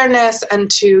raise awareness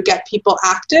and to get people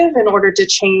active in order to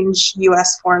change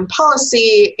U.S. foreign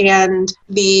policy and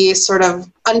the sort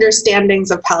of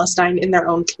understandings of Palestine in their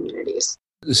own communities.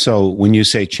 So when you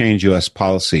say change U.S.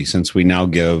 policy, since we now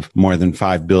give more than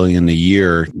 $5 billion a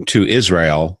year to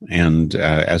Israel, and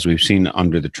as we've seen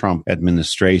under the Trump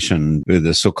administration,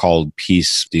 the so-called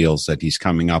peace deals that he's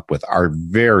coming up with are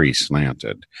very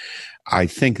slanted. I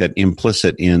think that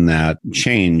implicit in that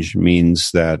change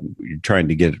means that you're trying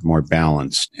to get it more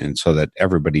balanced and so that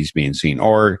everybody's being seen.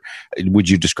 Or would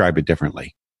you describe it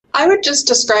differently? I would just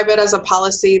describe it as a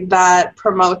policy that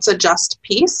promotes a just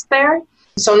peace there.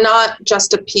 So not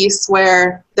just a peace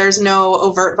where there's no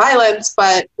overt violence,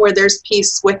 but where there's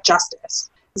peace with justice.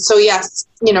 So yes,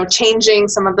 changing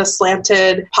some of the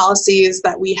slanted policies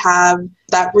that we have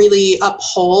that really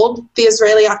uphold the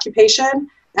Israeli occupation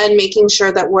and making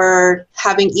sure that we're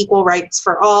having equal rights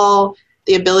for all,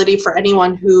 the ability for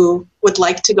anyone who would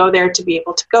like to go there to be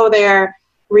able to go there,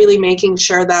 really making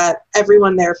sure that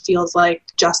everyone there feels like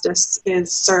justice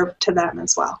is served to them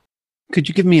as well. Could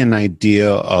you give me an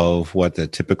idea of what the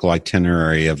typical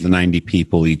itinerary of the 90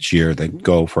 people each year that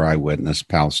go for Eyewitness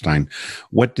Palestine,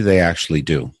 what do they actually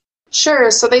do?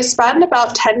 Sure. So they spend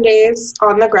about 10 days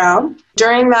on the ground.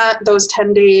 During those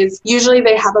 10 days, usually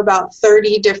they have about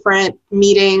 30 different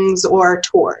meetings or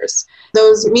tours.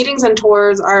 Those meetings and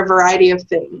tours are a variety of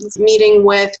things. Meeting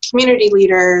with community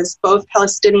leaders, both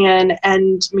Palestinian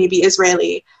and maybe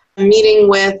Israeli. Meeting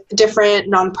with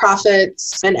different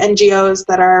nonprofits and NGOs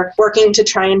that are working to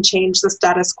try and change the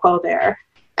status quo there.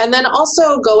 And then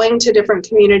also going to different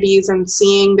communities and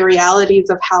seeing the realities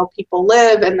of how people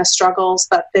live and the struggles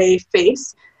that they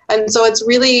face. And so it's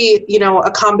really,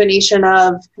 a combination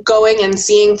of going and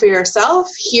seeing for yourself,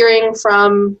 hearing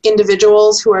from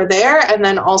individuals who are there, and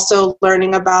then also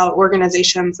learning about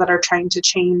organizations that are trying to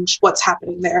change what's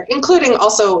happening there, including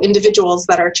also individuals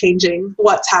that are changing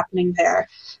what's happening there.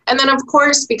 And then, of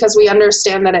course, because we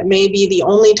understand that it may be the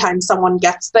only time someone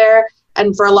gets there,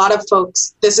 and for a lot of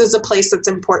folks, this is a place that's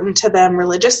important to them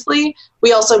religiously,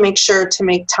 we also make sure to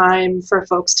make time for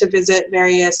folks to visit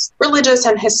various religious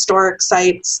and historic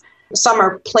sites. Some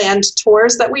are planned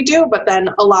tours that we do, but then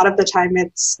a lot of the time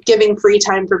it's giving free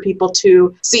time for people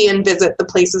to see and visit the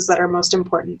places that are most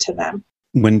important to them.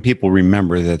 When people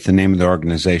remember that the name of the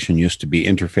organization used to be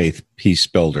Interfaith Peace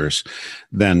Builders,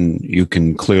 then you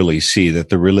can clearly see that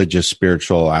the religious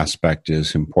spiritual aspect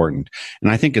is important.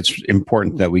 And I think it's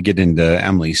important that we get into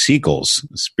Emily Siegel's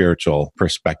spiritual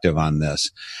perspective on this.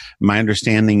 My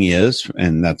understanding is,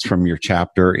 and that's from your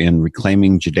chapter in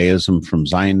Reclaiming Judaism from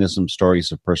Zionism,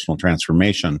 Stories of Personal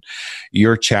Transformation,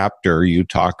 your chapter, you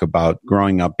talk about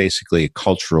growing up basically a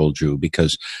cultural Jew,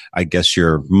 because I guess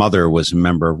your mother was a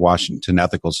member of Washington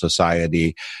Ethical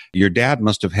Society. Your dad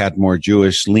must have had more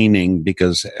Jewish leaning,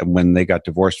 because when they got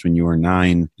divorced when you were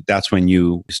 9, that's when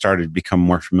you started to become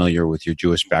more familiar with your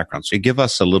Jewish background. So give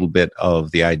us a little bit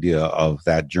of the idea of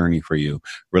that journey for you,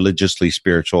 religiously,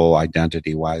 spiritual,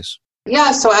 identity-wise.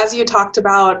 Yeah, so as you talked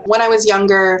about, when I was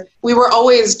younger, we were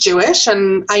always Jewish,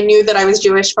 and I knew that I was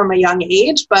Jewish from a young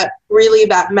age, but really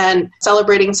that meant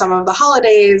celebrating some of the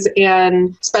holidays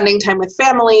and spending time with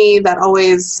family. That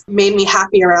always made me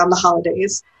happy around the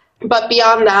holidays. But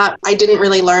beyond that, I didn't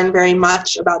really learn very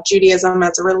much about Judaism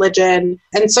as a religion,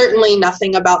 and certainly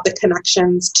nothing about the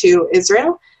connections to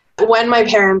Israel. When my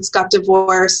parents got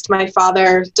divorced, my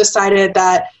father decided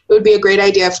that it would be a great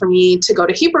idea for me to go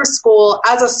to Hebrew school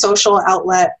as a social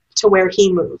outlet to where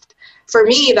he moved. For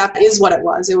me, that is what it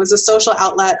was. It was a social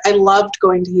outlet. I loved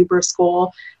going to Hebrew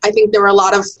school. I think there were a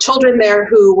lot of children there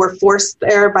who were forced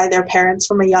there by their parents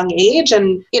from a young age.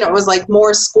 And, it was like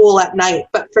more school at night.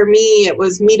 But for me, it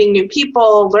was meeting new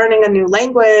people, learning a new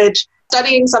language,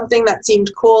 studying something that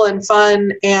seemed cool and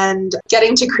fun, and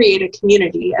getting to create a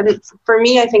community. And for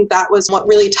me, I think that was what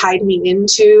really tied me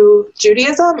into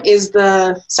Judaism, is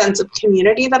the sense of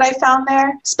community that I found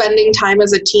there, spending time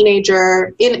as a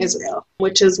teenager in Israel,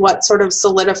 which is what sort of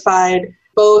solidified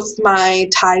both my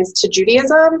ties to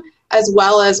Judaism as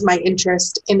well as my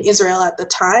interest in Israel at the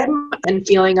time and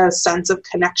feeling a sense of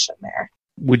connection there.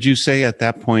 Would you say at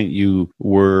that point you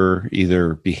were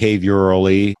either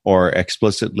behaviorally or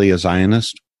explicitly a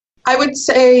Zionist? I would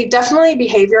say definitely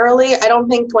behaviorally. I don't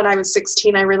think when I was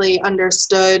 16 I really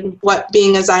understood what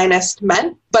being a Zionist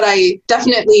meant, but I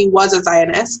definitely was a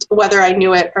Zionist, whether I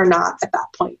knew it or not at that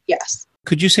point, yes.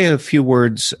 Could you say a few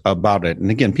words about it?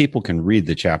 And again, people can read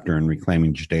the chapter in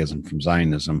Reclaiming Judaism from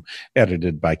Zionism,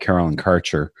 edited by Carolyn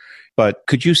Karcher. But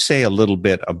could you say a little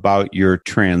bit about your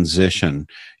transition?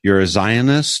 You're a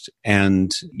Zionist,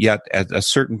 and yet at a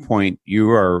certain point, you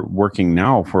are working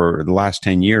now for the last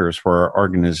 10 years for an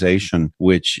organization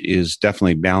which is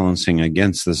definitely balancing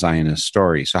against the Zionist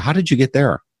story. So how did you get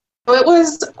there? It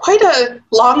was quite a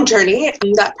long journey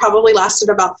that probably lasted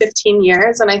about 15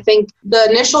 years. And I think the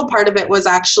initial part of it was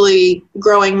actually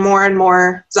growing more and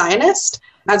more Zionist.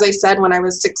 As I said, when I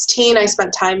was 16, I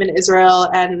spent time in Israel,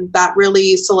 and that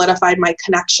really solidified my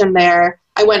connection there.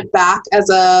 I went back as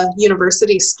a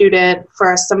university student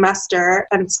for a semester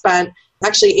and spent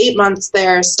actually 8 months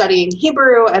there studying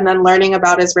Hebrew and then learning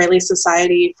about Israeli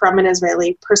society from an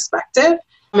Israeli perspective.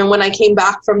 And when I came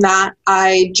back from that,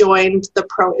 I joined the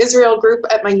pro-Israel group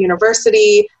at my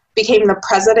university, became the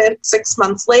president 6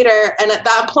 months later. And at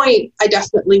that point, I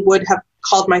definitely would have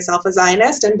called myself a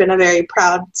Zionist and been a very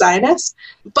proud Zionist.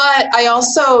 But I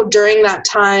also, during that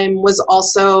time, was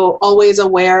also always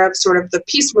aware of sort of the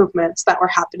peace movements that were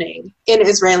happening in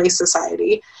Israeli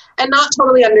society and not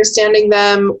totally understanding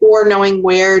them or knowing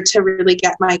where to really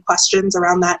get my questions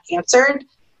around that answered.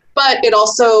 But it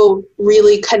also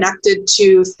really connected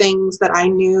to things that I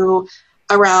knew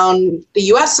around the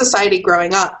U.S. society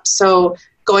growing up. So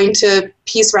going to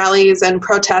peace rallies and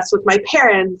protests with my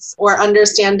parents, or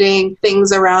understanding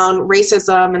things around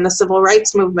racism and the civil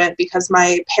rights movement, because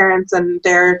my parents and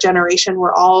their generation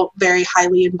were all very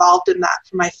highly involved in that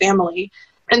for my family.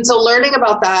 And so learning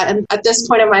about that, and at this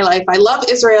point in my life, I love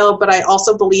Israel, but I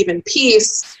also believe in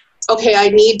peace. Okay, I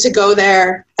need to go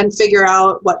there and figure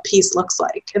out what peace looks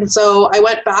like. And so I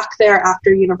went back there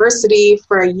after university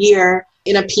for a year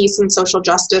in a peace and social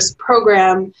justice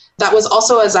program that was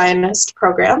also a Zionist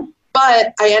program.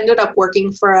 But I ended up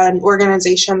working for an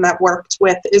organization that worked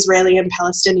with Israeli and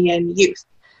Palestinian youth.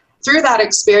 Through that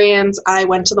experience, I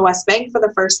went to the West Bank for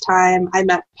the first time. I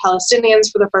met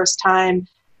Palestinians for the first time.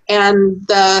 And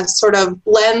the sort of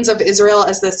lens of Israel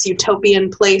as this utopian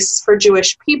place for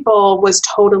Jewish people was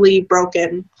totally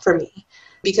broken for me,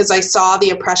 because I saw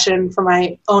the oppression from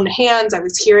my own hands. I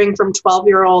was hearing from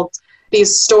 12-year-olds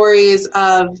these stories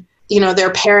of,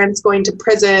 their parents going to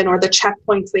prison or the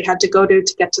checkpoints they had to go to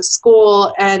get to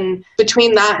school. And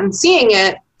between that and seeing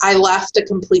it, I left a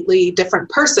completely different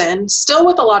person, still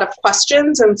with a lot of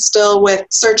questions and still with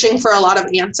searching for a lot of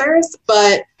answers,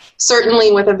 but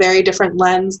certainly with a very different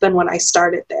lens than when I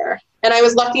started there. And I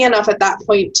was lucky enough at that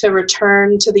point to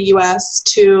return to the U.S.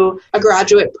 to a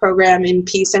graduate program in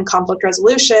peace and conflict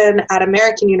resolution at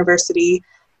American University.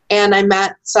 And I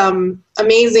met some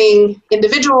amazing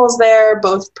individuals there,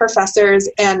 both professors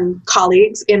and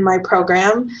colleagues in my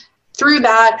program. Through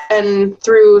that and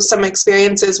through some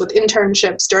experiences with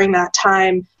internships during that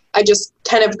time, I just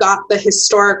kind of got the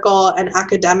historical and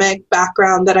academic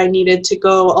background that I needed to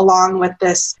go along with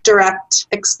this direct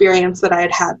experience that I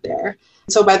had had there.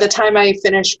 So by the time I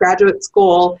finished graduate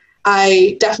school,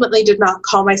 I definitely did not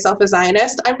call myself a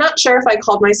Zionist. I'm not sure if I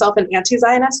called myself an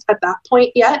anti-Zionist at that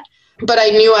point yet, but I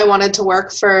knew I wanted to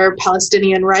work for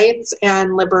Palestinian rights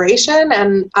and liberation,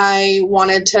 and I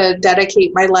wanted to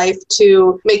dedicate my life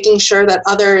to making sure that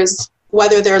others,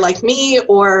 whether they're like me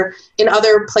or in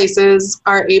other places,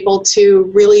 are able to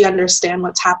really understand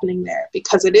what's happening there,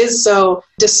 because it is so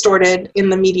distorted in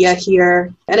the media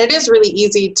here, and it is really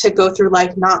easy to go through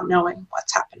life not knowing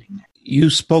what's happening there.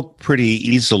 You spoke pretty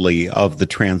easily of the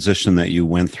transition that you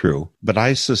went through, but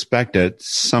I suspect that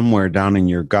somewhere down in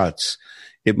your guts,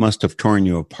 it must have torn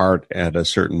you apart at a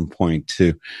certain point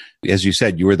too. As you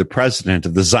said, you were the president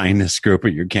of the Zionist group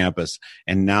at your campus,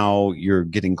 and now you're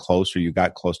getting closer. You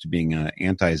got close to being an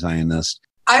anti-Zionist.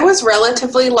 I was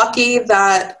relatively lucky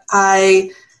that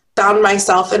I found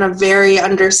myself in a very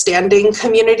understanding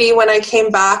community when I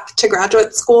came back to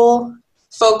graduate school.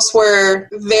 Folks were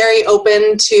very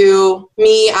open to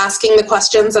me asking the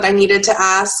questions that I needed to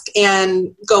ask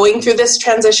and going through this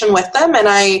transition with them. And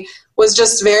I was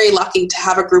just very lucky to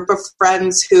have a group of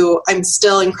friends who I'm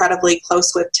still incredibly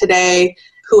close with today,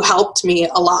 who helped me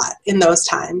a lot in those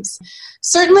times.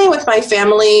 Certainly with my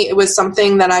family, it was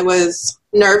something that I was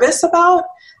nervous about.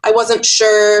 I wasn't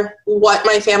sure what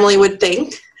my family would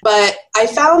think, but I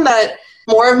found that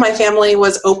more of my family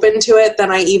was open to it than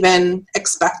I even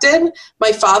expected.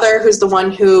 My father, who's the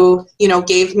one who,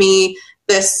 gave me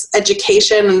this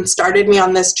education and started me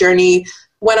on this journey,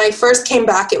 when I first came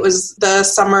back, it was the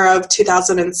summer of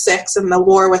 2006 and the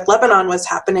war with Lebanon was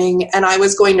happening, and I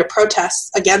was going to protest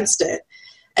against it.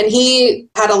 And he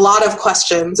had a lot of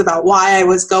questions about why I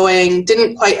was going,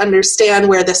 didn't quite understand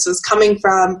where this was coming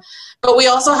from. But we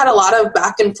also had a lot of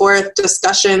back and forth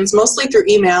discussions, mostly through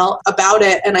email, about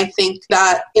it. And I think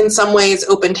that in some ways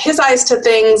opened his eyes to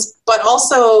things, but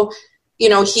also,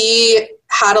 he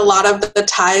had a lot of the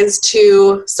ties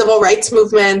to civil rights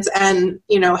movements, and,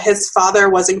 his father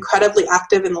was incredibly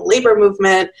active in the labor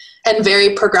movement and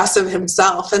very progressive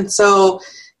himself. And so,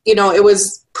 it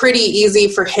was pretty easy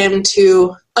for him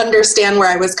to understand where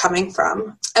I was coming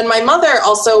from. And my mother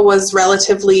also was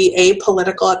relatively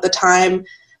apolitical at the time,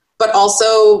 but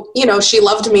also, she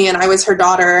loved me and I was her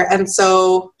daughter. And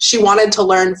so she wanted to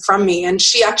learn from me. And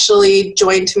she actually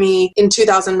joined me in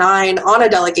 2009 on a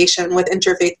delegation with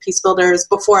Interfaith Peace Builders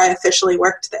before I officially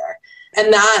worked there.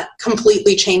 And that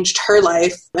completely changed her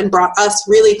life and brought us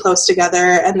really close together.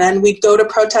 And then we'd go to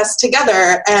protests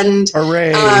together. And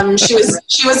she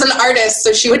was an artist,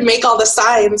 so she would make all the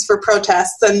signs for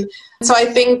protests. And so I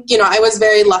think, I was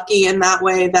very lucky in that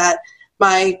way that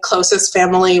my closest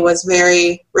family was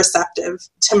very receptive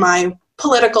to my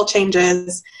political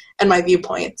changes and my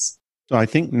viewpoints. So I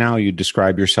think now you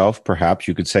describe yourself, perhaps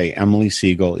you could say Emily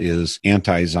Siegel is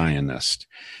anti-Zionist.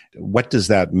 What does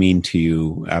that mean to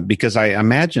you? Because I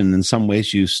imagine in some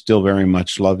ways you still very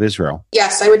much love Israel.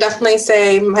 Yes, I would definitely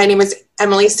say my name is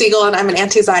Emily Siegel and I'm an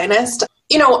anti-Zionist.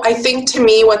 I think to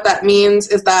me what that means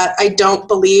is that I don't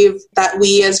believe that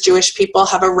we as Jewish people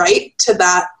have a right to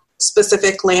that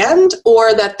specific land,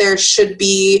 or that there should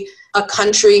be a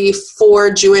country for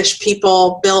Jewish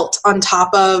people built on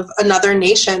top of another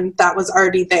nation that was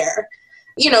already there.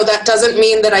 That doesn't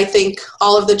mean that I think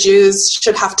all of the Jews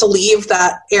should have to leave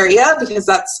that area, because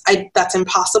that's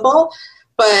impossible.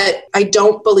 But I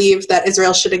don't believe that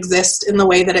Israel should exist in the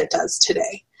way that it does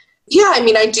today. Yeah,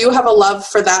 I do have a love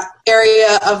for that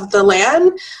area of the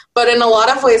land, but in a lot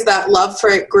of ways that love for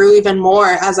it grew even more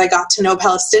as I got to know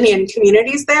Palestinian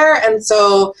communities there. And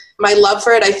so my love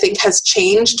for it, I think, has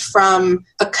changed from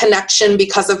a connection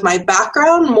because of my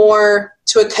background more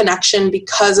to a connection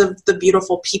because of the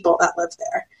beautiful people that live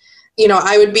there.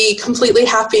 I would be completely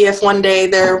happy if one day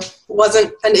there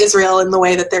wasn't an Israel in the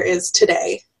way that there is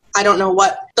today. I don't know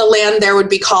what the land there would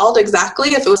be called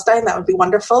exactly. If it was Palestine, that would be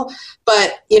wonderful.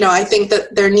 But, I think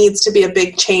that there needs to be a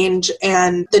big change,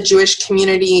 and the Jewish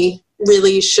community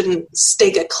really shouldn't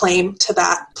stake a claim to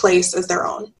that place as their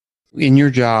own. In your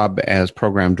job as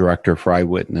program director for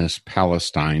Eyewitness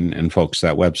Palestine, and folks,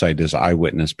 that website is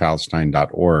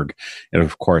eyewitnesspalestine.org. It,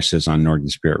 of course, is on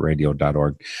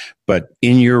northernspiritradio.org. But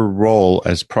in your role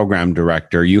as program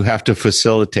director, you have to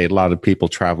facilitate a lot of people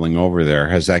traveling over there.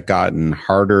 Has that gotten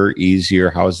harder, easier?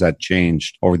 How has that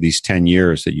changed over these 10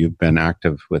 years that you've been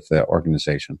active with the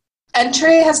organization?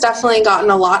 Entry has definitely gotten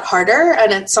a lot harder,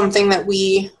 and it's something that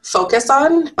we focus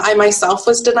on. I myself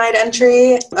was denied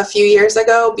entry a few years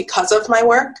ago because of my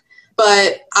work,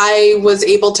 but I was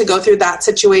able to go through that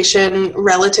situation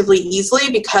relatively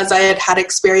easily because I had had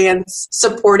experience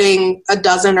supporting a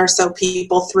dozen or so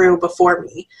people through before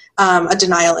me, a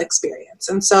denial experience.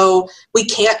 And so we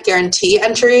can't guarantee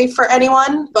entry for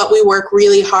anyone, but we work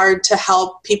really hard to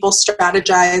help people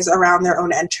strategize around their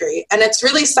own entry. And it's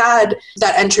really sad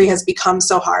that entry has become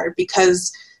so hard,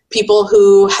 because people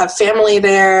who have family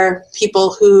there,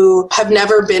 people who have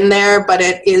never been there, but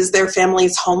it is their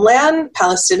family's homeland,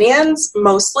 Palestinians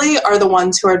mostly, are the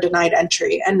ones who are denied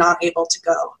entry and not able to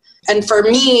go. And for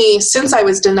me, since I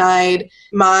was denied,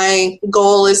 my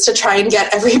goal is to try and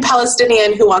get every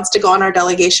Palestinian who wants to go on our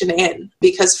delegation in.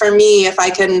 Because for me, if I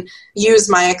can use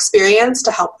my experience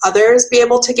to help others be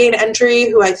able to gain entry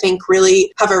who I think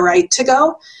really have a right to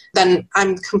go, then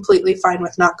I'm completely fine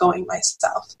with not going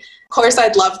myself. Of course,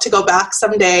 I'd love to go back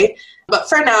someday. But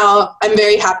for now, I'm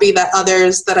very happy that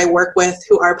others that I work with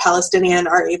who are Palestinian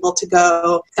are able to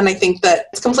go. And I think that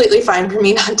it's completely fine for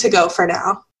me not to go for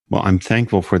now. Well, I'm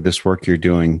thankful for this work you're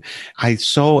doing. I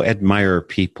so admire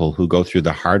people who go through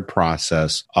the hard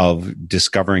process of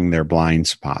discovering their blind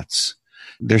spots.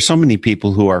 There's so many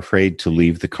people who are afraid to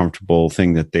leave the comfortable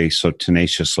thing that they so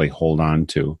tenaciously hold on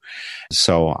to.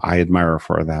 So I admire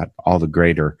for that all the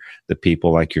greater the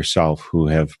people like yourself who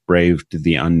have braved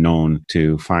the unknown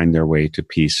to find their way to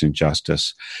peace and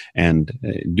justice. And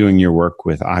doing your work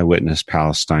with Eyewitness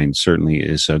Palestine certainly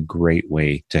is a great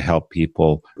way to help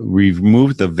people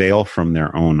remove the veil from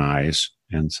their own eyes.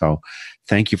 And so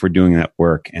thank you for doing that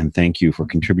work, and thank you for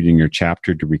contributing your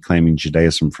chapter to Reclaiming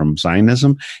Judaism from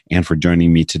Zionism, and for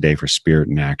joining me today for Spirit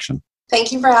in Action.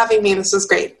 Thank you for having me. This was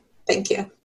great. Thank you.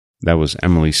 That was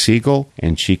Emily Siegel,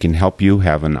 and she can help you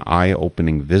have an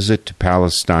eye-opening visit to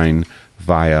Palestine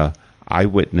via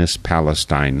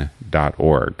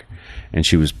eyewitnesspalestine.org. And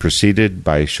she was preceded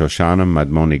by Shoshana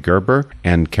Madmoni Gerber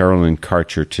and Carolyn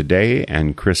Karcher today,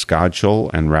 and Chris Godshall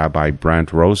and Rabbi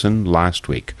Brant Rosen last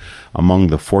week, among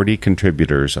the 40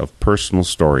 contributors of personal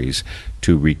stories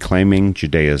to Reclaiming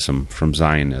Judaism from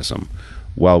Zionism.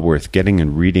 Well worth getting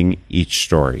and reading each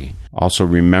story. Also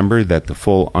remember that the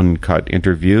full uncut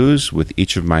interviews with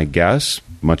each of my guests,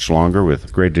 much longer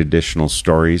with great additional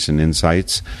stories and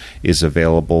insights, is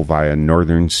available via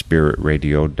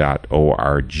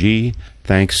northernspiritradio.org.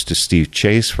 Thanks to Steve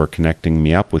Chase for connecting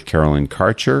me up with Carolyn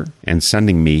Karcher and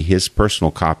sending me his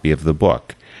personal copy of the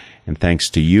book. And thanks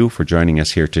to you for joining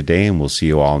us here today, and we'll see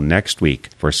you all next week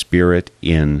for Spirit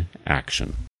in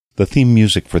Action. The theme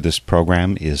music for this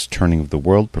program is Turning of the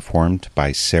World, performed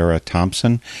by Sarah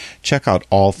Thompson. Check out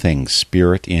all things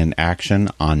Spirit in Action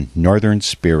on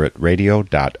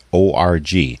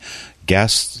northernspiritradio.org.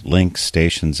 Guests, links,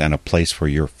 stations, and a place for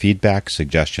your feedback,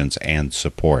 suggestions, and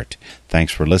support.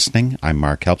 Thanks for listening. I'm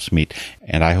Mark Helpsmeet,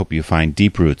 and I hope you find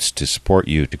deep roots to support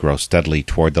you to grow steadily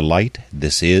toward the light.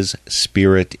 This is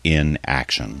Spirit in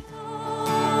Action.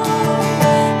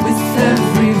 With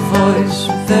every voice,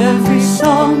 with every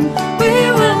song,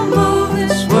 we will move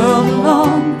this world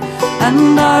along,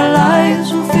 and our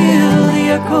lives will feel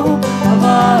the echo of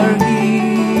our